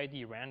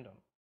ID random.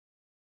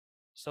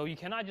 So you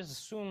cannot just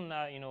assume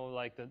that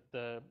like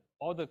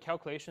all the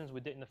calculations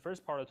we did in the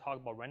first part of the talk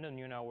about random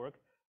neural network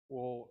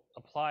will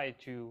apply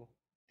to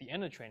the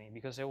end of training,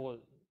 because it will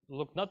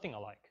look nothing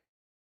alike.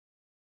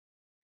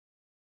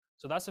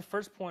 So that's the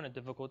first point of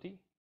difficulty.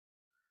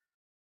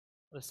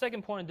 The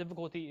second point of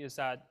difficulty is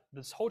that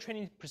this whole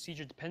training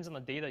procedure depends on the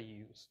data you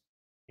use.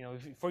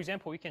 If, for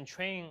example, you can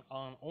train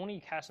on only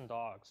cats and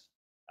dogs,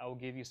 that will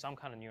give you some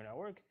kind of neural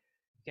network.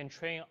 You can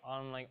train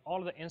on like all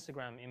of the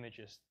Instagram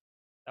images,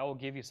 that will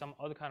give you some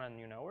other kind of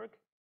neural network.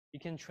 You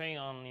can train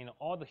on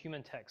all the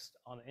human text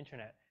on the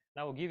internet,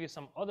 that will give you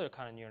some other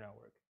kind of neural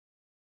network.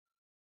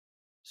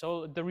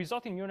 So the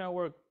resulting neural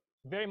network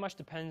very much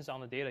depends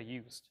on the data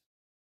used.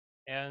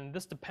 And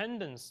this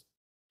dependence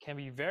can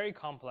be very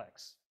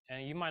complex,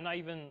 and you might not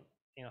even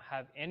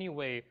have any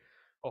way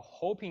of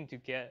hoping to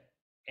get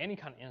any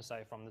kind of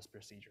insight from this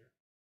procedure.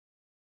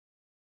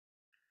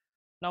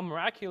 Now,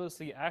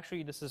 miraculously,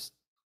 actually, this is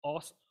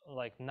also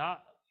like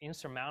not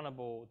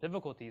insurmountable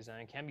difficulties, and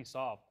it can be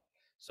solved.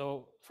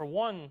 So for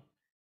one,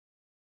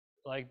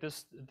 like the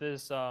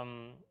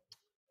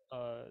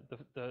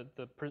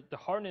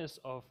hardness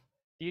of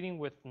dealing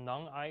with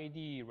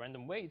non-IED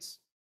random weights,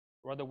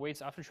 or other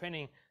weights after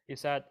training,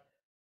 is that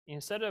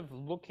instead of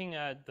looking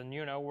at the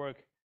neural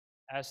network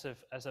as an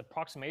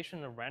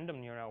approximation of random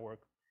neural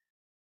network,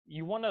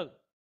 you want to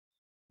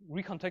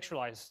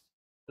recontextualize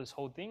this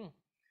whole thing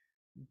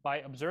by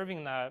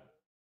observing that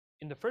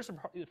in the first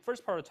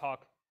part of the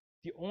talk,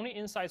 the only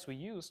insights we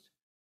used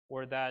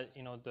were that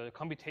the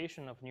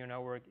computation of neural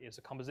network is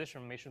a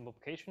composition of matrix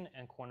multiplication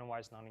and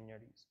quantum-wise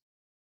nonlinearities.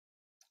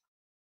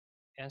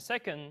 And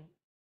second,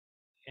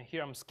 and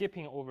here I'm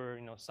skipping over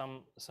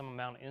some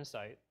amount of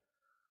insight.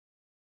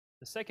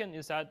 The second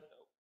is that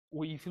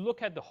if you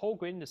look at the whole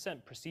gradient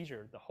descent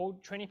procedure, the whole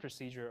training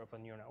procedure of a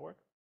neural network,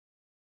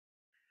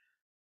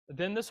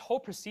 then this whole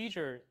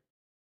procedure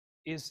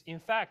is in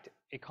fact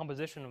a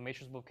composition of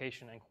matrix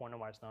multiplication and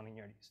quantum-wise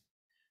nonlinearities.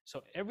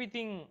 So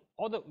everything,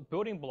 all the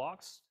building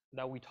blocks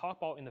that we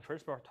talked about in the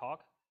first part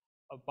talk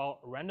about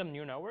random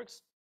neural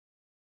networks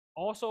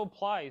also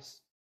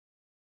applies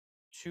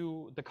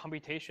to the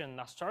computation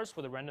that starts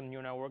with a random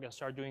neural network and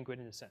start doing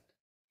gradient descent.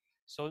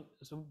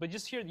 But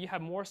just here you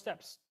have more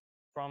steps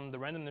from the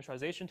random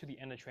initialization to the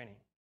end of training.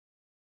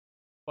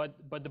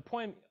 But the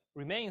point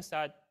remains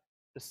that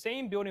the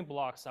same building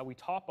blocks that we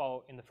talked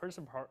about in the first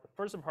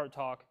part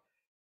talk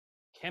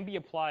can be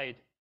applied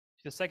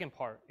to the second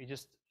part.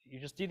 You're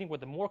just dealing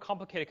with a more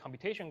complicated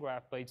computation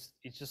graph, but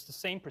it's just the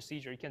same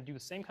procedure. You can do the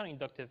same kind of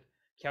inductive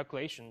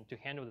calculation to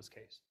handle this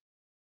case.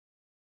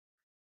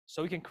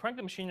 So you can crank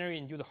the machinery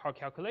and do the hard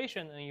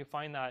calculation, and you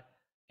find that,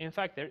 in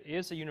fact, there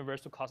is a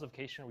universal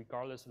classification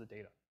regardless of the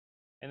data.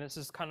 And this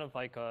is kind of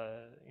like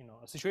a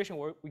situation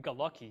where we got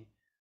lucky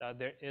that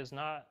there is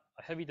not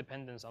a heavy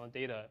dependence on the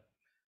data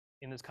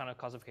in this kind of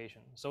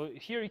classification. So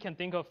here you can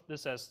think of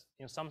this as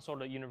some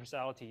sort of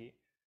universality,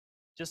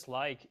 just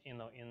like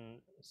in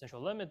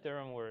central limit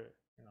theorem, where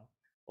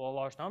for a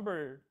large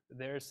number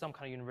there's some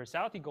kind of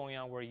universality going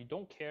on where you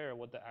don't care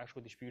what the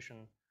actual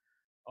distribution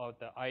of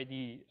the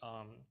ID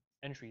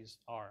entries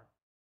are.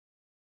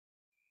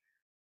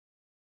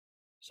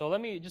 So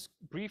let me just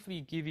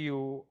briefly give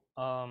you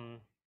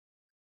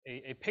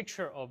a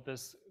picture of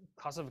this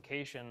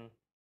classification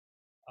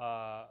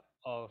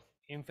of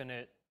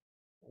infinitely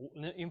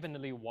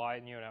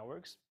wide neural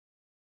networks.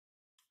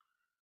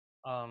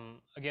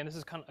 Again, this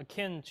is kind of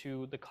akin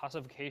to the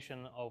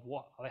classification of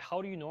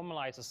how do you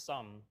normalize a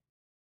sum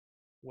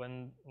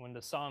when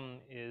the sum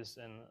is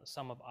a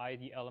sum of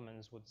ID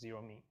elements with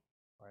zero mean,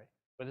 right?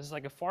 But this is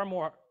like a far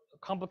more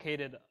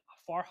complicated,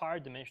 far higher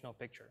dimensional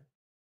picture.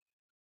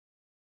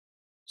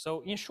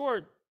 So in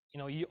short,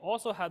 you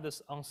also have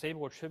this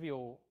unstable or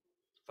trivial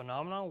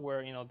phenomenon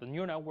where the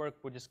neural network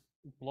would just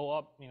blow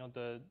up.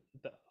 The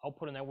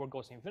output of network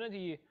goes to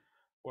infinity,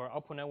 or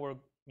output network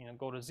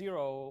go to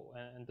 0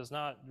 and does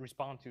not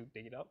respond to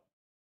data.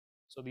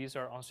 So these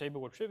are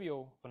unstable or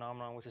trivial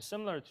phenomenon, which is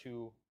similar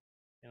to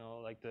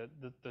like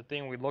the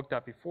thing we looked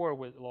at before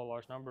with law of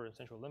large number and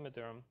central limit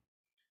theorem.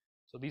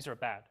 So these are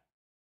bad.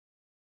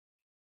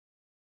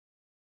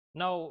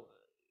 Now,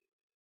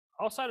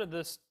 outside of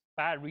this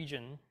bad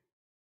region,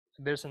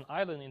 there's an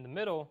island in the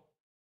middle,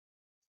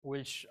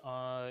 which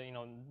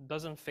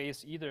doesn't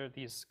face either of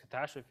these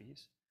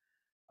catastrophes.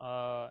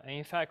 And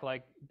in fact,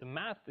 like the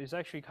math is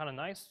actually kind of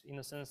nice in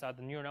the sense that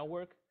the neural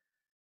network,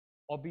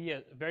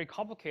 albeit very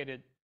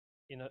complicated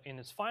in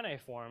its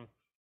finite form,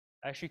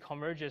 actually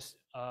converges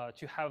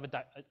to have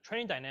a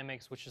training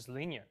dynamics which is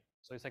linear.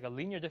 So it's like a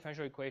linear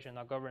differential equation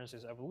that governs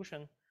its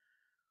evolution.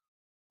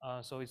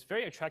 So it's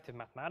very attractive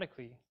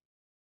mathematically,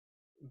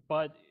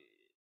 but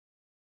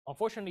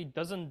unfortunately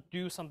doesn't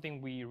do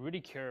something we really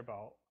care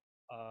about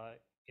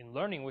in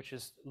learning, which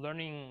is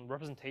learning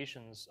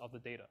representations of the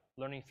data,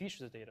 learning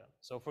features of data.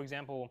 So for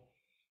example,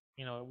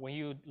 when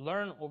you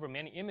learn over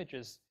many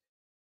images,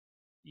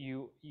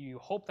 you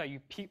hope that you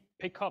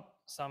pick up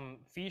some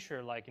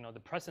feature like the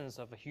presence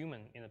of a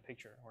human in a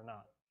picture or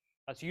not.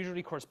 That's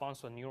usually corresponds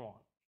to a neuron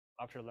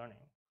after learning.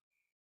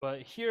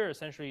 But here,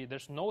 essentially,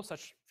 there's no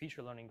such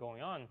feature learning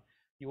going on.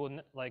 You will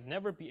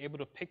never be able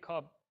to pick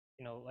up,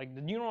 like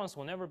the neurons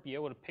will never be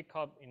able to pick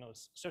up,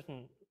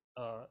 certain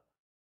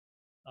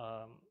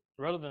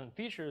relevant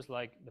features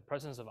like the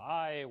presence of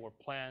eye or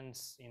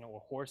plants,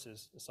 or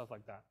horses and stuff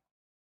like that.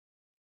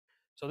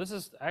 So this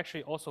is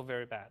actually also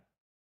very bad.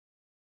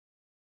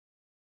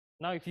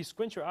 Now, if you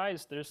squint your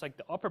eyes, there's like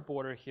the upper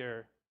border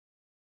here,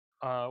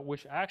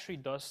 which actually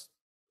does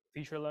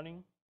feature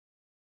learning.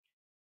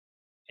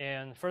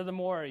 And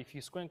furthermore, if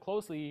you squint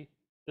closely,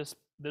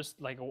 there's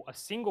like a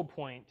single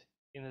point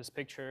in this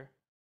picture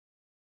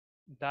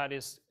that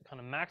is kind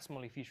of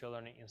maximally feature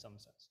learning in some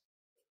sense.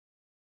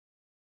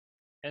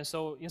 And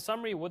so in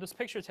summary, what this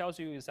picture tells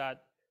you is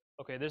that,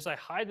 okay, there's a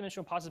high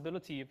dimensional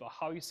possibility of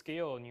how you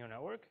scale a neural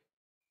network,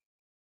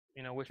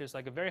 which is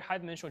like a very high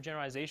dimensional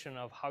generalization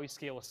of how you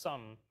scale a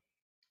sum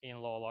in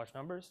law of large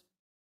numbers.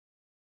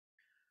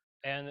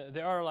 And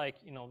there are like,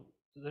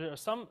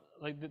 there's some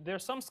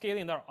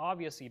scaling that are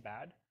obviously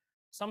bad,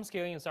 some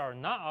scalings that are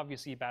not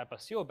obviously bad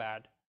but still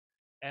bad,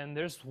 and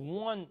there's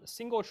one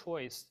single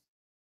choice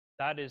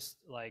that is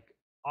like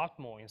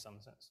optimal in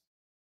some sense,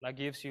 that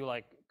gives you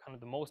like kind of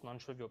the most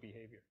non-trivial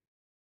behavior.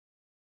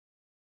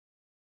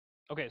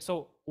 Okay,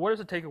 so what is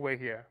the takeaway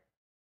here?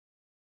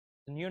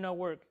 The neural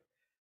network,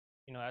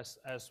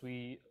 as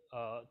we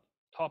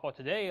talk about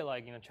today,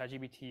 like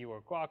ChatGPT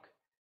or Grok,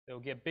 they'll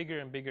get bigger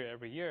and bigger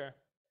every year,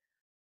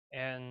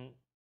 and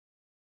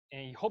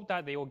you hope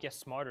that they will get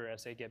smarter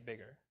as they get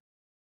bigger.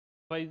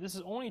 But this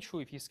is only true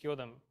if you scale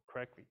them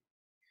correctly.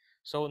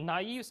 So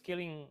naive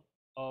scaling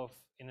of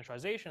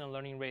initialization and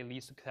learning rate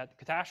leads to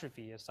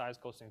catastrophe as size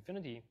goes to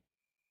infinity,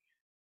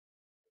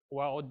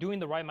 while doing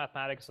the right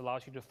mathematics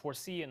allows you to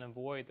foresee and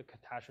avoid the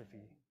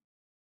catastrophe.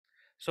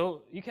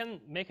 So you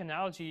can make an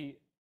analogy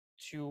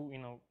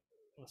to,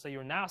 let's say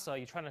you're NASA,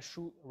 you're trying to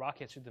shoot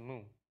rockets to the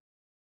moon,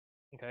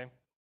 okay?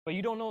 But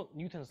you don't know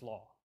Newton's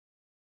law.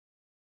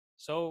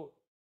 So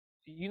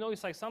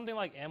it's like something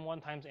like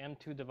m1 times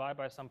m2 divided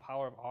by some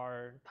power of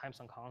r times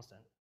some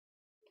constant.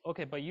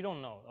 Okay, but you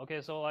don't know. Okay,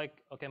 so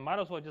like, okay, might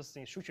as well just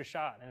shoot your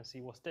shot and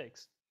see what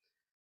sticks.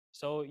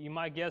 So you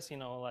might guess,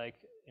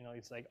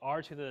 it's like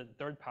r to the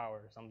third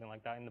power, something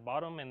like that in the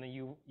bottom, and then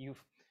you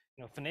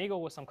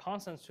finagle with some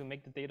constants to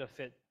make the data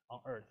fit on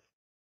Earth.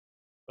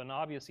 But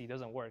obviously it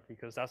doesn't work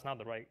because that's not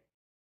the right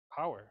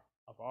power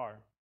of r.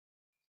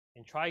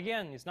 And try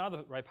again, it's not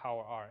the right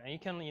power r. And you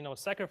can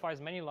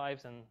sacrifice many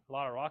lives and a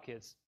lot of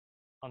rockets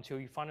until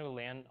you finally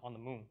land on the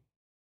moon.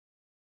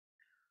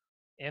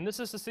 And this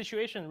is a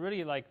situation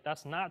really like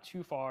that's not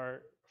too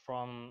far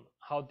from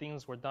how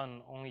things were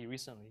done only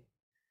recently.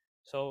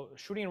 So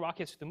shooting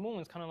rockets to the moon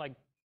is kind of like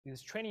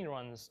these training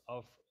runs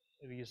of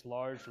these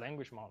large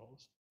language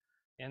models.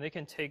 And they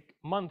can take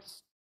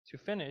months to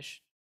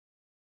finish.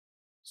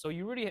 So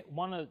you really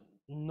want to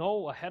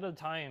know ahead of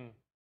time,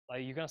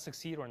 like you're going to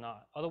succeed or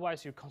not.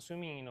 Otherwise, you're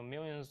consuming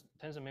millions,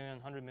 tens of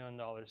millions, $100 million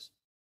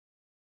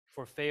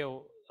for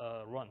failed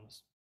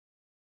runs.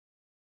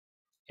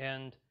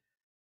 And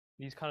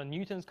these kind of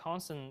Newton's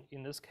constant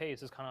in this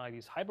case is kind of like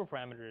these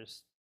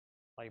hyperparameters,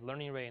 like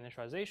learning rate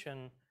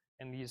initialization,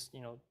 and these,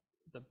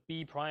 the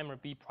b prime or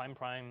b prime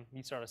prime,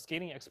 these are the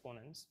scaling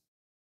exponents.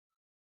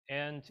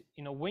 And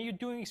when you're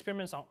doing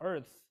experiments on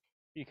Earth,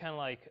 you can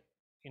like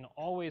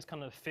always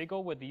kind of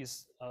fiddle with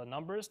these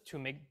numbers to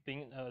make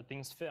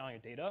things fit on your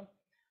data.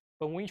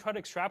 But when you try to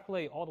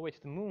extrapolate all the way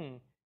to the moon,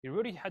 you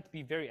really have to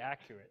be very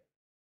accurate,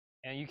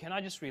 and you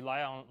cannot just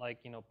rely on like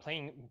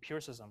plain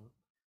empiricism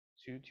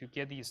to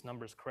get these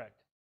numbers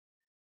correct.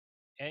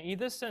 And in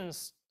this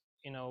sense,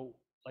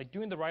 like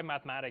doing the right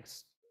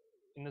mathematics,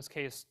 in this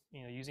case,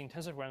 using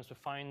tensorgrams to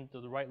find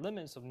the right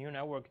limits of neural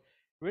network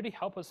really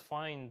help us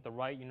find the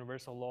right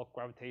universal law of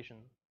gravitation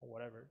or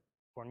whatever.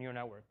 for a neural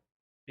network,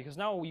 because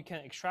now you can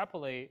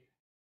extrapolate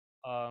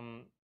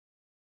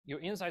your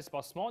insights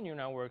about small neural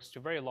networks to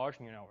very large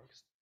neural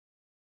networks,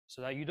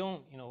 so that you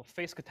don't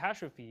face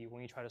catastrophe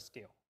when you try to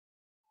scale.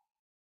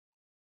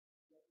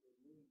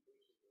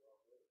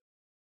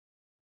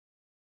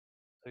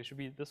 So it should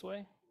be this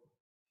way?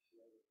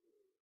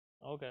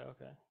 Okay,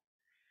 okay.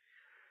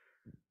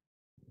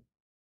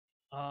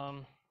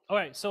 All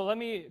right, so let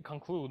me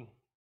conclude.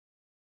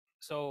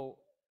 So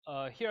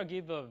here I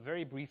gave a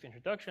very brief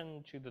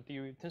introduction to the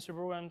theory of tensor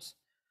programs.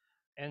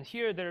 And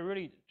here there are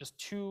really just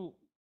two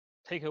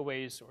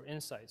takeaways or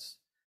insights.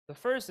 The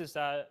first is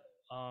that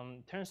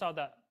turns out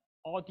that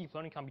all deep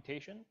learning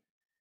computation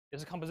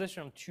is a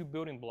composition of two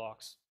building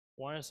blocks.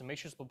 One is a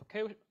matrix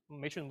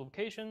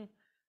multiplication,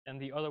 and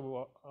the other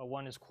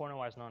one is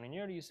cornerwise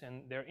nonlinearities,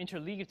 and they're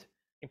interleaved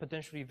in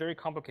potentially very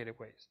complicated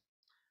ways.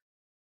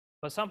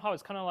 But somehow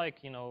it's kind of like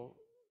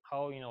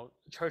how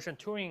Church and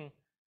Turing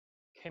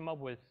came up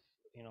with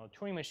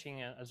Turing machine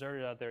and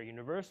asserted that they're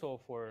universal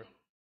for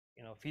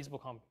feasible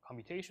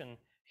computation.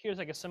 Here's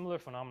like a similar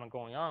phenomenon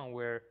going on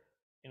where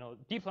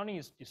deep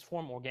learning is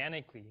formed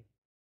organically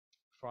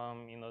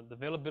from the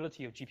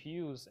availability of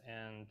GPUs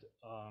and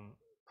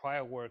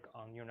prior work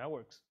on neural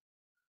networks,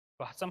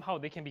 but somehow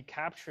they can be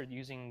captured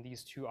using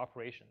these two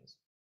operations,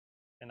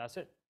 and that's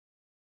it.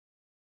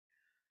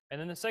 And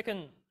then the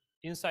second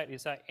insight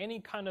is that any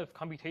kind of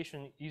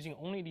computation using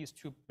only these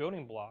two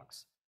building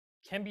blocks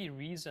can be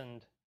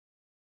reasoned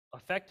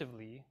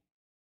effectively,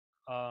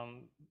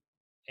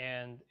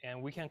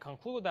 and we can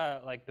conclude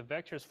that like the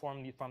vectors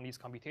formed from these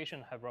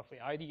computations have roughly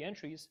ID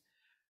entries,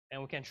 and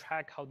we can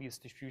track how these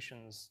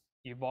distributions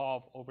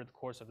evolve over the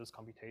course of this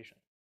computation.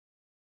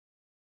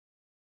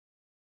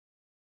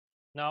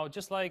 Now,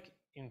 just like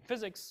in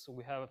physics,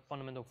 we have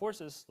fundamental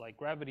forces like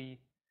gravity,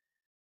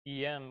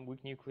 EM,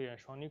 weak nuclear and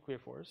strong nuclear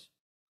force.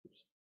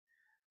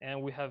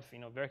 And we have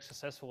very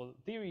successful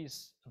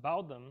theories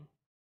about them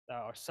that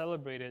are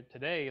celebrated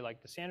today,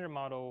 like the Standard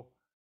Model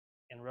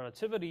and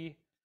relativity.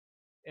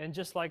 And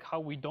just like how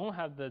we don't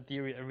have the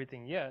theory of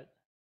everything yet,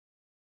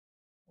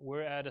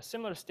 we're at a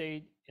similar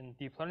state in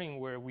deep learning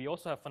where we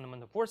also have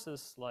fundamental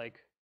forces like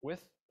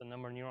width, the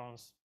number of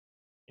neurons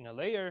in a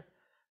layer,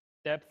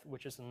 depth,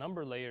 which is the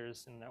number of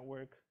layers in the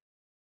network,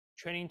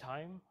 training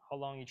time, how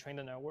long you train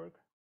the network,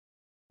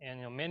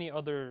 and many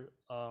other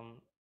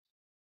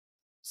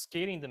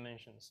scaling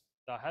dimensions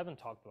that I haven't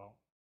talked about.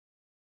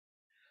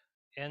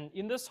 And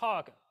in this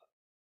talk,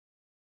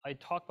 I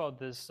talk about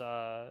this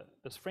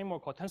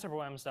framework called tensor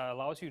programs that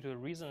allows you to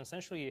reason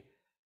essentially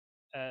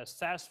as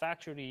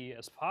satisfactorily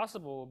as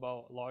possible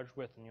about large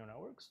width neural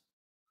networks.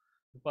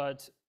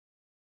 But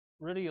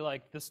really,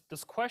 like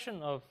this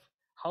question of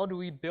how do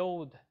we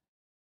build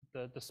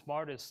the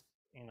smartest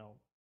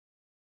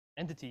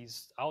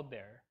entities out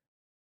there,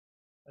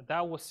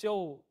 that will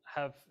still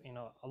have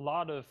a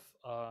lot of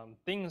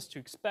things to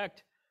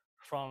expect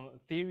from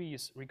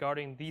theories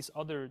regarding these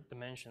other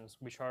dimensions,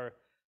 which are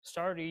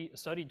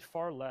studied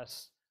far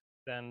less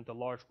than the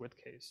large width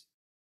case.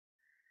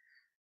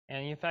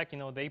 And in fact,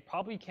 they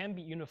probably can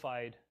be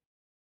unified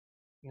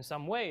in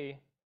some way,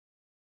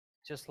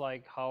 just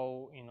like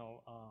how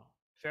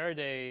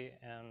Faraday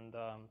and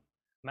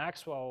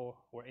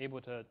Maxwell were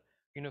able to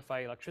unify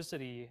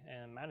electricity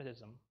and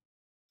magnetism.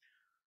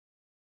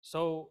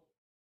 So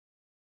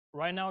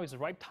right now is the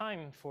right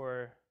time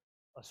for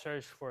a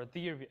search for a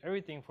theory of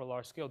everything for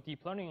large-scale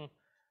deep learning,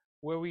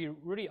 where we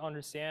really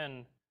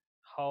understand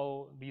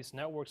how these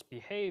networks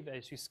behave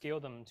as you scale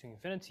them to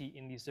infinity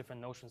in these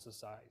different notions of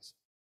size.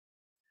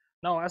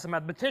 Now, as a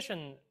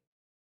mathematician,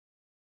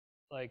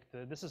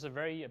 this is a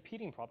very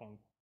appealing problem,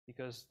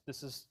 because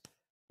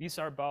these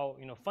are about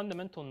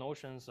fundamental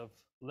notions of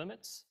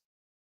limits,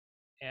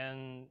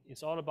 and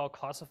it's all about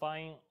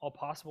classifying all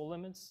possible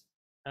limits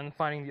and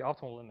finding the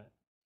optimal limit.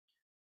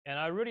 And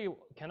I really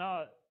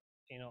cannot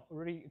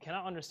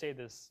understate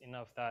this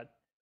enough, that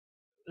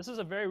this is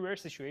a very rare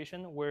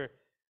situation where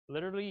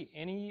literally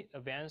any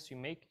advance you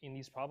make in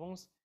these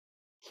problems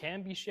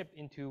can be shipped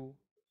into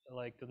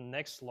like the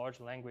next large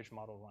language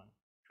model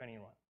training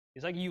run.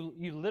 It's like you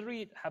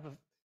literally have a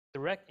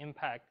direct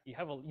impact. You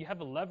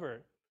have a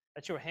lever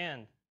at your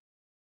hand,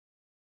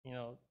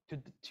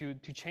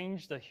 to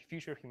change the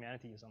future of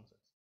humanity in some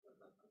sense.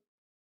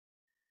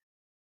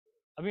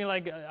 I mean,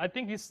 like I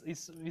think it's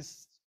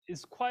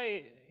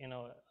quite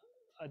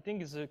I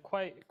think it's a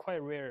quite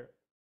rare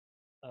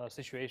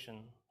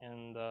situation,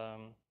 and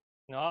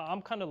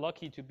I'm kind of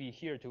lucky to be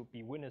here to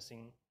be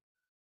witnessing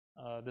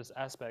this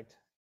aspect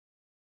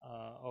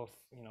of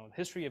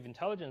history of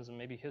intelligence and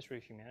maybe history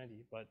of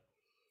humanity. But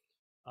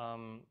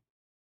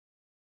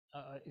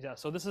yeah,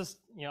 so this is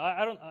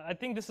I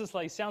think this is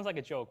like sounds like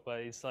a joke,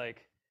 but it's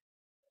like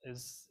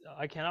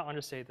I cannot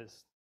understate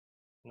this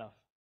enough.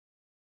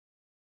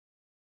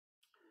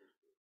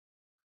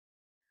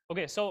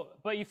 Okay, so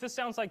but if this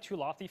sounds like too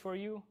lofty for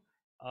you,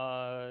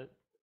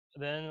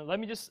 then let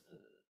me just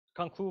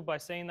conclude by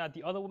saying that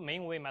the other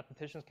main way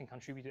mathematicians can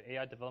contribute to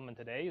AI development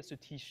today is to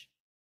teach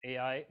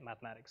AI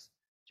mathematics.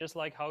 Just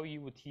like how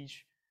you would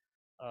teach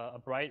a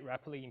bright,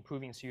 rapidly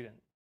improving student.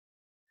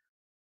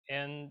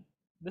 And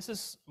this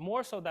is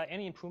more so that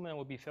any improvement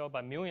will be felt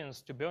by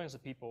millions to billions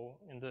of people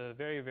in the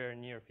very, very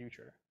near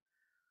future.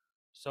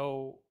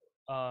 So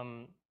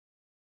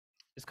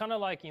it's kind of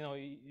like,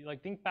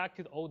 like think back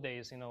to the old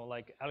days,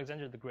 like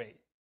Alexander the Great.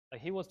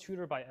 Like he was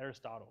tutored by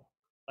Aristotle.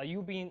 Like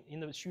you being in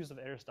the shoes of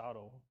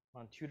Aristotle,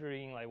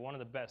 tutoring like one of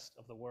the best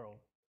of the world,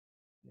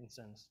 in a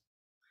sense.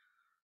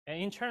 And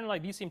in turn,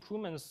 like these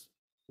improvements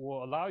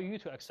will allow you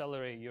to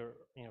accelerate your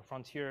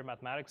frontier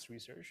mathematics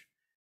research,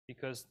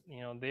 because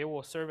they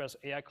will serve as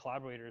AI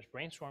collaborators,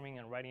 brainstorming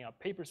and writing up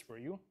papers for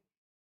you.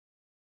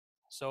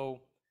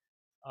 So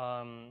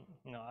I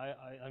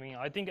mean,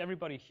 I think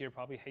everybody here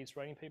probably hates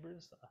writing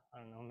papers. I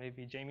don't know,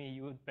 maybe Jamie,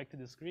 you would beg to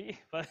disagree,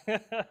 but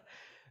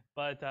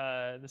but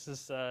this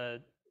is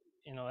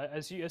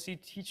as you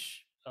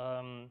teach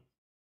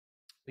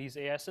these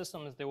AI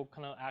systems, they will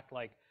kind of act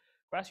like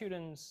grad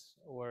students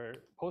or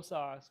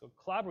postdocs or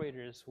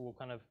collaborators who will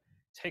kind of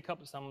take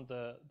up some of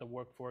the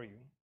work for you.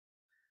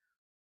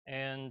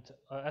 And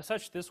as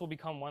such, this will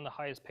become one of the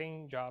highest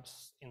paying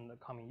jobs in the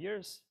coming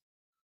years.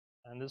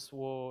 And this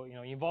will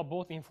involve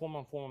both informal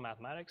and formal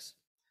mathematics.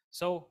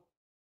 So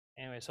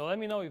anyway, so let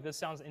me know if this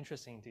sounds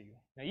interesting to you.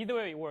 Now, either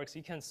way it works.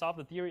 You can solve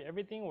the theory,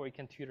 everything, or you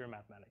can tutor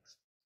mathematics.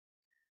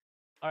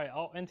 All right,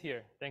 I'll end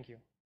here. Thank you.